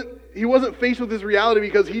wasn't faced with this reality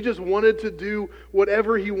because he just wanted to do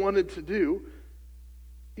whatever he wanted to do.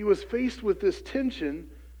 He was faced with this tension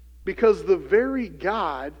because the very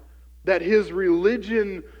God that his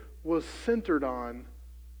religion was centered on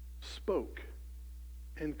spoke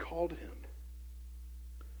and called him.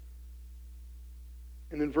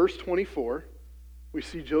 And in verse 24, we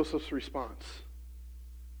see Joseph's response.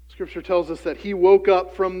 Scripture tells us that he woke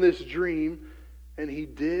up from this dream and he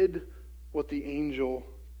did what the angel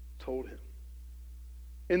told him.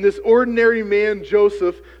 And this ordinary man,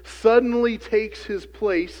 Joseph, suddenly takes his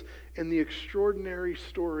place in the extraordinary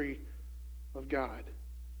story of God.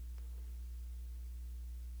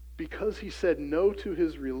 Because he said no to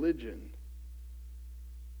his religion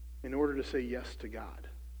in order to say yes to God.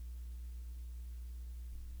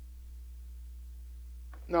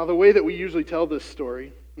 Now, the way that we usually tell this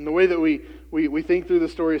story, and the way that we think through the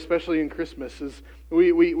story, especially in Christmas, is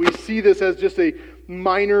we see this as just a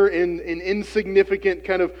minor and insignificant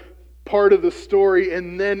kind of part of the story,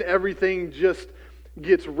 and then everything just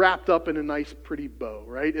gets wrapped up in a nice, pretty bow,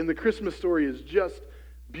 right? And the Christmas story is just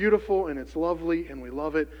beautiful, and it's lovely, and we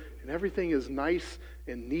love it, and everything is nice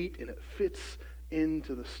and neat, and it fits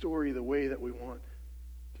into the story the way that we want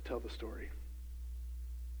to tell the story.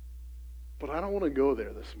 But I don't want to go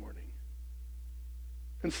there this morning.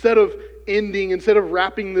 Instead of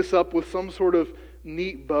wrapping this up with some sort of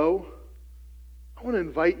neat bow, I want to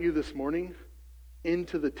invite you this morning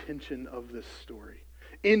into the tension of this story,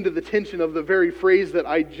 into the tension of the very phrase that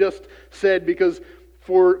I just said, because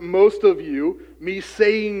for most of you, me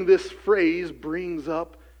saying this phrase brings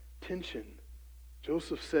up tension.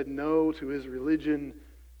 Joseph said no to his religion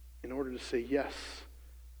in order to say yes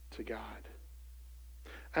to God.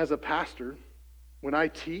 As a pastor, when I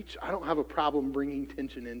teach, I don't have a problem bringing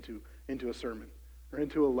tension into a sermon or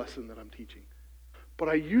into a lesson that I'm teaching. But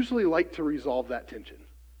I usually like to resolve that tension.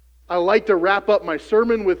 I like to wrap up my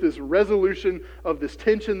sermon with this resolution of this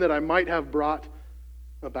tension that I might have brought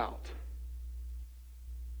about.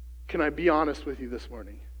 Can I be honest with you this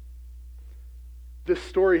morning? This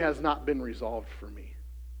story has not been resolved for me.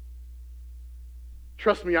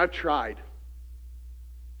 Trust me, I've tried.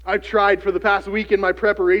 I've tried for the past week in my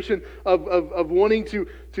preparation of wanting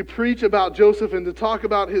to preach about Joseph and to talk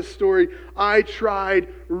about his story. I tried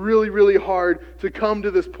really, really hard to come to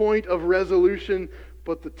this point of resolution,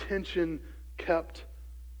 but the tension kept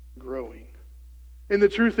growing. And the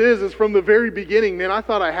truth is from the very beginning, man, I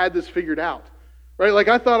thought I had this figured out. Right? Like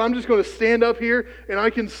I thought I'm just going to stand up here and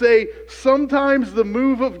I can say sometimes the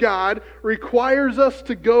move of God requires us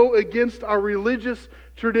to go against our religious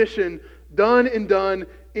tradition. Done and done,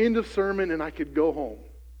 end of sermon, and I could go home.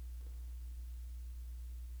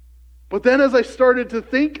 But then as I started to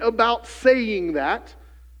think about saying that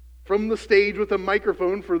from the stage with a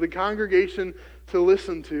microphone for the congregation to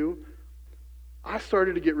listen to, I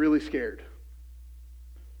started to get really scared.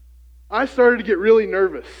 I started to get really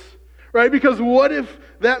nervous. Right? Because what if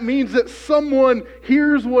that means that someone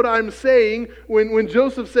hears what I'm saying when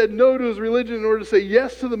Joseph said no to his religion in order to say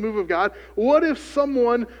yes to the move of God? What if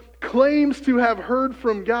someone claims to have heard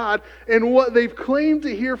from God and what they've claimed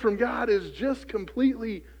to hear from God is just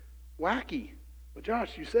completely wacky? But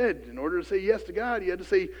Josh, you said in order to say yes to God, you had to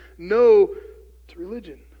say no to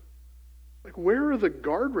religion. Like, where are the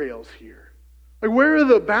guardrails here? Like, where are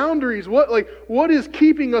the boundaries? What is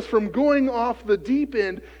keeping us from going off the deep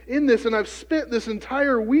end in this? And I've spent this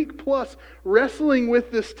entire week plus wrestling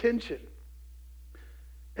with this tension.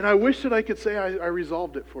 And I wish that I could say I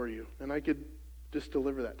resolved it for you and I could just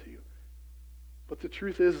deliver that to you. But the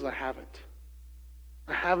truth is I haven't.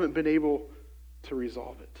 I haven't been able to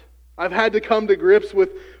resolve it. I've had to come to grips with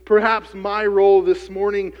perhaps my role this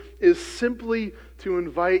morning is simply to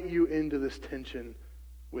invite you into this tension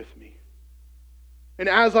with me. And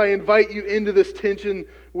as I invite you into this tension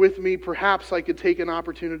with me, perhaps I could take an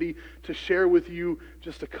opportunity to share with you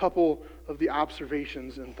just a couple of the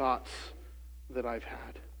observations and thoughts that I've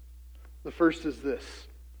had. The first is this.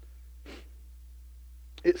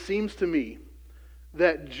 It seems to me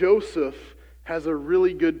that Joseph has a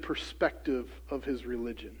really good perspective of his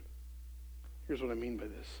religion. Here's what I mean by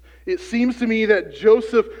this. It seems to me that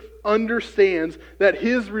Joseph understands that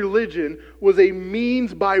his religion was a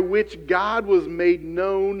means by which God was made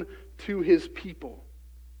known to his people.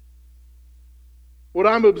 What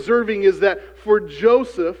I'm observing is that for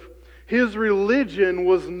Joseph, his religion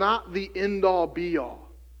was not the end-all be-all.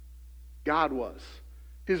 God was.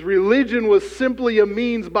 His religion was simply a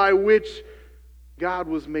means by which God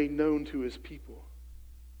was made known to his people.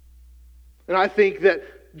 And I think that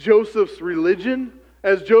Joseph's religion,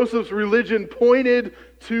 as Joseph's religion pointed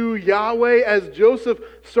to Yahweh, as Joseph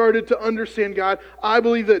started to understand God, I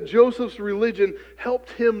believe that Joseph's religion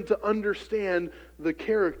helped him to understand the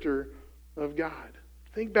character of God.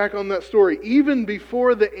 Think back on that story. Even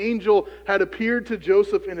before the angel had appeared to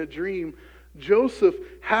Joseph in a dream, Joseph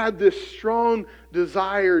had this strong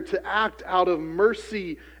desire to act out of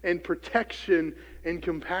mercy and protection and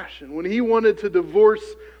compassion. When he wanted to divorce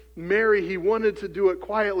Mary, he wanted to do it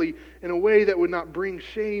quietly in a way that would not bring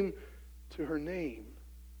shame to her name.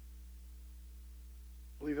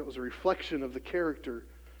 I believe that was a reflection of the character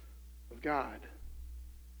of God.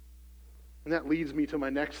 And that leads me to my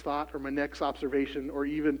next thought or my next observation or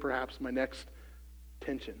even perhaps my next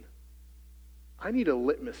tension. I need a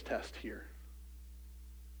litmus test here.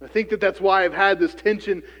 I think that that's why I've had this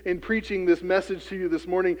tension in preaching this message to you this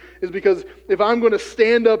morning, is because if I'm going to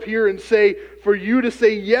stand up here and say, for you to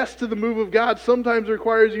say yes to the move of God sometimes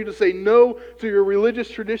requires you to say no to your religious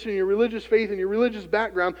tradition, your religious faith, and your religious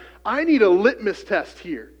background, I need a litmus test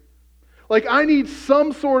here. Like, I need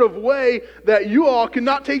some sort of way that you all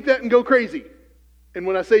cannot take that and go crazy. And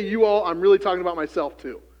when I say you all, I'm really talking about myself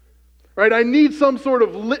too. Right? I need some sort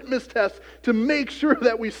of litmus test to make sure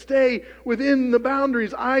that we stay within the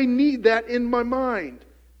boundaries. I need that in my mind.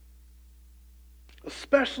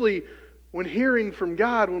 Especially when hearing from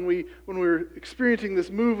God, when we're experiencing this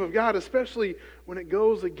move of God, especially when it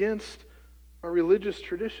goes against our religious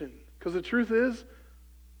tradition. Because the truth is,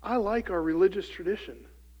 I like our religious tradition.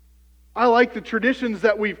 I like the traditions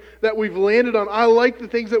that we've landed on. I like the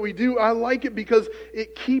things that we do. I like it because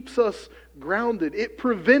it keeps us grounded. It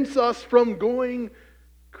prevents us from going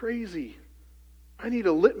crazy. I need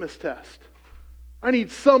a litmus test. I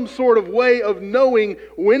need some sort of way of knowing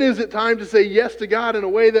when is it time to say yes to God in a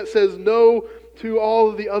way that says no to all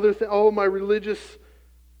of the other all of my religious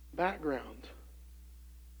background.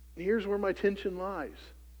 And here's where my tension lies.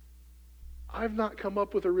 I've not come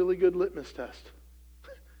up with a really good litmus test.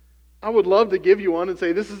 I would love to give you one and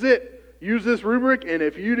say, this is it. Use this rubric, and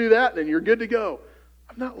if you do that, then you're good to go.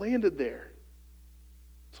 I've not landed there.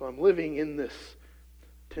 So I'm living in this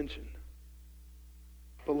tension.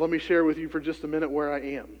 But let me share with you for just a minute where I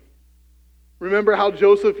am. Remember how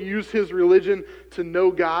Joseph used his religion to know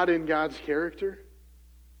God and God's character?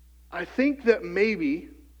 I think that maybe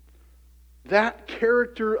that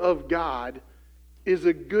character of God is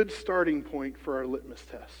a good starting point for our litmus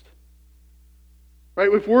test. Right?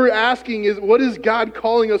 If we're asking, what is God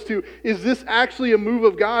calling us to? Is this actually a move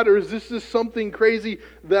of God, or is this just something crazy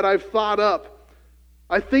that I've thought up?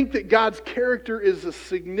 I think that God's character is a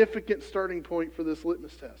significant starting point for this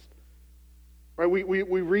litmus test. Right? We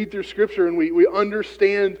read through Scripture and we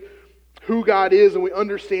understand who God is and we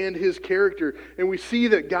understand His character. And we see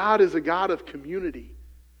that God is a God of community.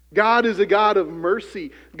 God is a God of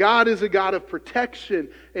mercy. God is a God of protection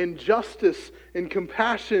and justice and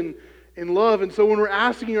compassion and love. And so when we're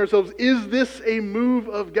asking ourselves, is this a move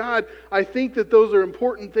of God? I think that those are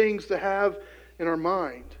important things to have in our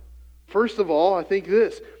mind. First of all, I think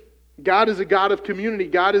this. God is a God of community.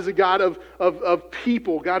 God is a God of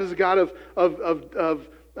people. God is a God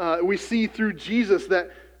we see through Jesus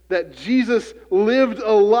that Jesus lived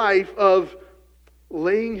a life of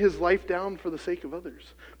laying His life down for the sake of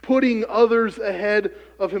others, putting others ahead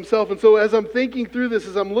of Himself. And so as I'm thinking through this,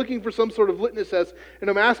 as I'm looking for some sort of litmus test, and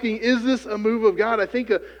I'm asking, is this a move of God? I think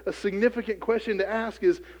a significant question to ask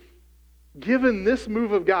is, given this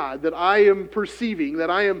move of God that I am perceiving, that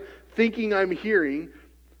I am thinking I'm hearing,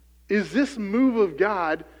 is this move of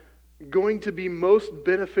God going to be most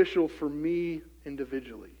beneficial for me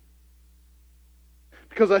individually?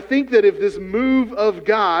 Because I think that if this move of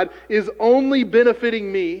God is only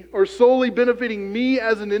benefiting me or solely benefiting me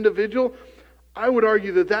as an individual, I would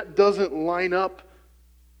argue that that doesn't line up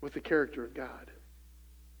with the character of God.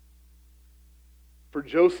 For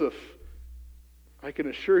Joseph, I can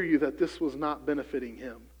assure you that this was not benefiting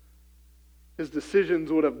him. His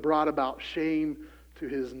decisions would have brought about shame to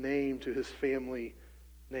his name, to his family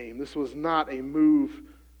name. This was not a move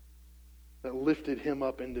that lifted him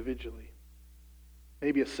up individually.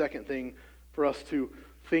 Maybe a second thing for us to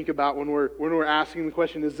think about when we're asking the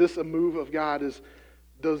question, is this a move of God?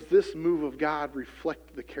 Does this move of God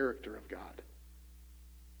reflect the character of God?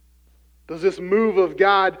 Does this move of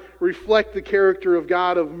God reflect the character of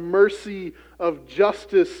God, of mercy, of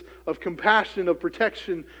justice, of compassion, of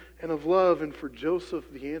protection, and of love? And for Joseph,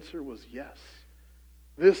 the answer was yes.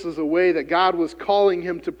 This is a way that God was calling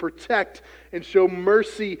him to protect and show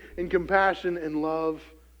mercy and compassion and love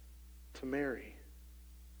to Mary.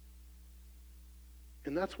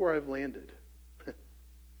 And that's where I've landed.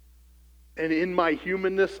 And in my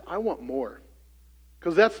humanness, I want more.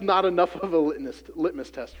 Because that's not enough of a litmus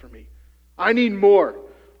test for me. I need more.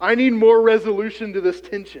 I need more resolution to this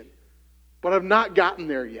tension. But I've not gotten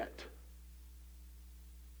there yet.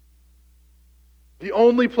 The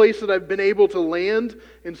only place that I've been able to land,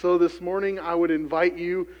 and so this morning I would invite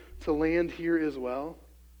you to land here as well,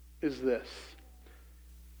 is this.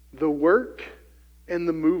 The work and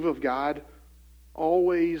the move of God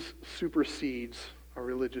always supersedes our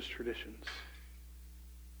religious traditions.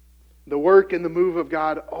 The work and the move of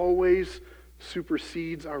God always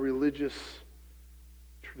supersedes our religious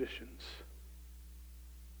traditions.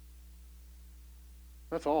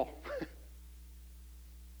 That's all.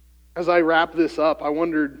 As I wrap this up, I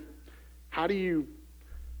wondered, how do you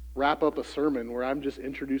wrap up a sermon where I'm just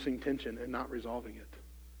introducing tension and not resolving it?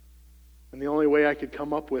 And the only way I could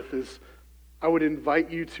come up with is I would invite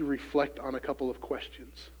you to reflect on a couple of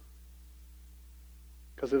questions.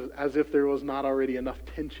 Because as if there was not already enough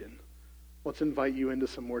tension, let's invite you into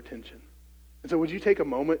some more tension. And so would you take a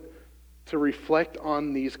moment to reflect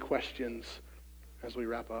on these questions as we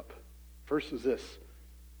wrap up? First is this.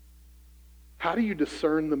 How do you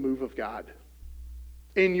discern the move of God?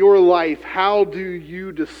 In your life, how do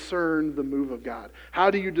you discern the move of God?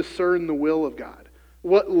 How do you discern the will of God?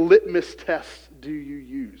 What litmus tests do you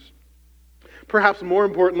use? Perhaps more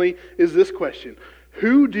importantly is this question.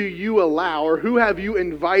 Who do you allow, or who have you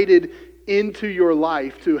invited into your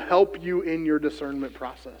life to help you in your discernment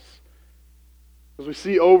process? As we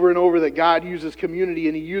see over and over that God uses community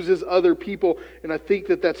and He uses other people, and I think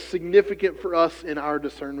that that's significant for us in our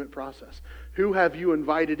discernment process. Who have you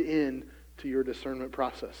invited in to your discernment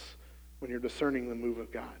process when you're discerning the move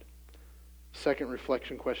of God? Second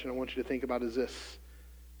reflection question I want you to think about is this.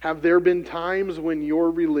 Have there been times when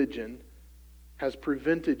your religion has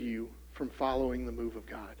prevented you from following the move of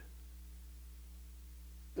God?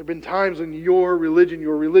 There have been times when your religion,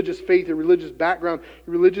 your religious faith, your religious background,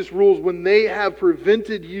 your religious rules, when they have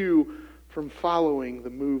prevented you from following the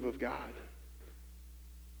move of God.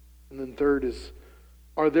 And then third is,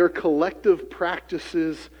 are there collective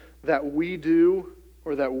practices that we do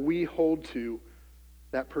or that we hold to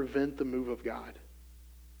that prevent the move of God?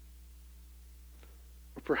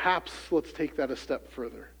 Or perhaps let's take that a step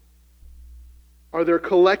further. Are there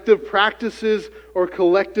collective practices or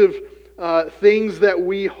collective things that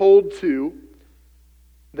we hold to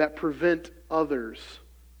that prevent others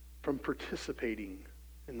from participating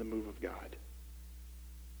in the move of God?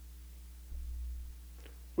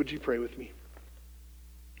 Would you pray with me?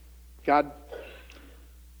 God,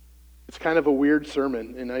 it's kind of a weird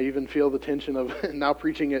sermon, and I even feel the tension of now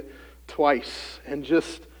preaching it twice. And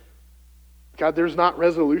just, God, there's not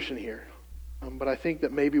resolution here. But I think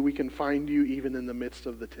that maybe we can find you even in the midst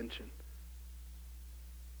of the tension.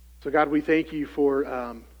 So God, we thank you for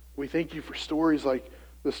stories like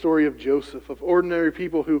the story of Joseph, of ordinary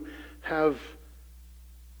people who have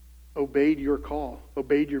obeyed your call,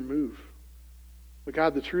 obeyed your move. But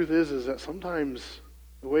God, the truth is that sometimes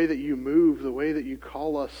the way that you move, the way that you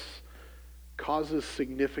call us, causes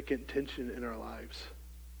significant tension in our lives.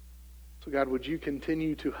 So God, would you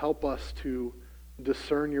continue to help us to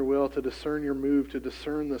discern your will, to discern your move, to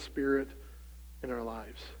discern the Spirit in our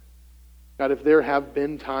lives. God, if there have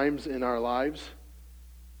been times in our lives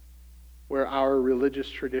where our religious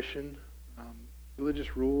tradition,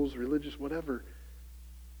 religious rules, religious whatever,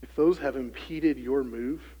 if those have impeded your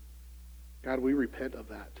move, God, we repent of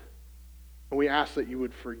that. And we ask that you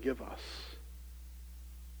would forgive us.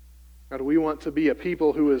 God, we want to be a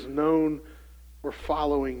people who is known for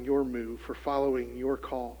following your move, for following your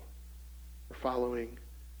call, for following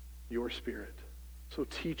your Spirit. So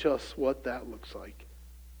teach us what that looks like.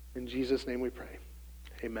 In Jesus' name we pray.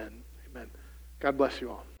 Amen. Amen. God bless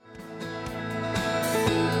you all.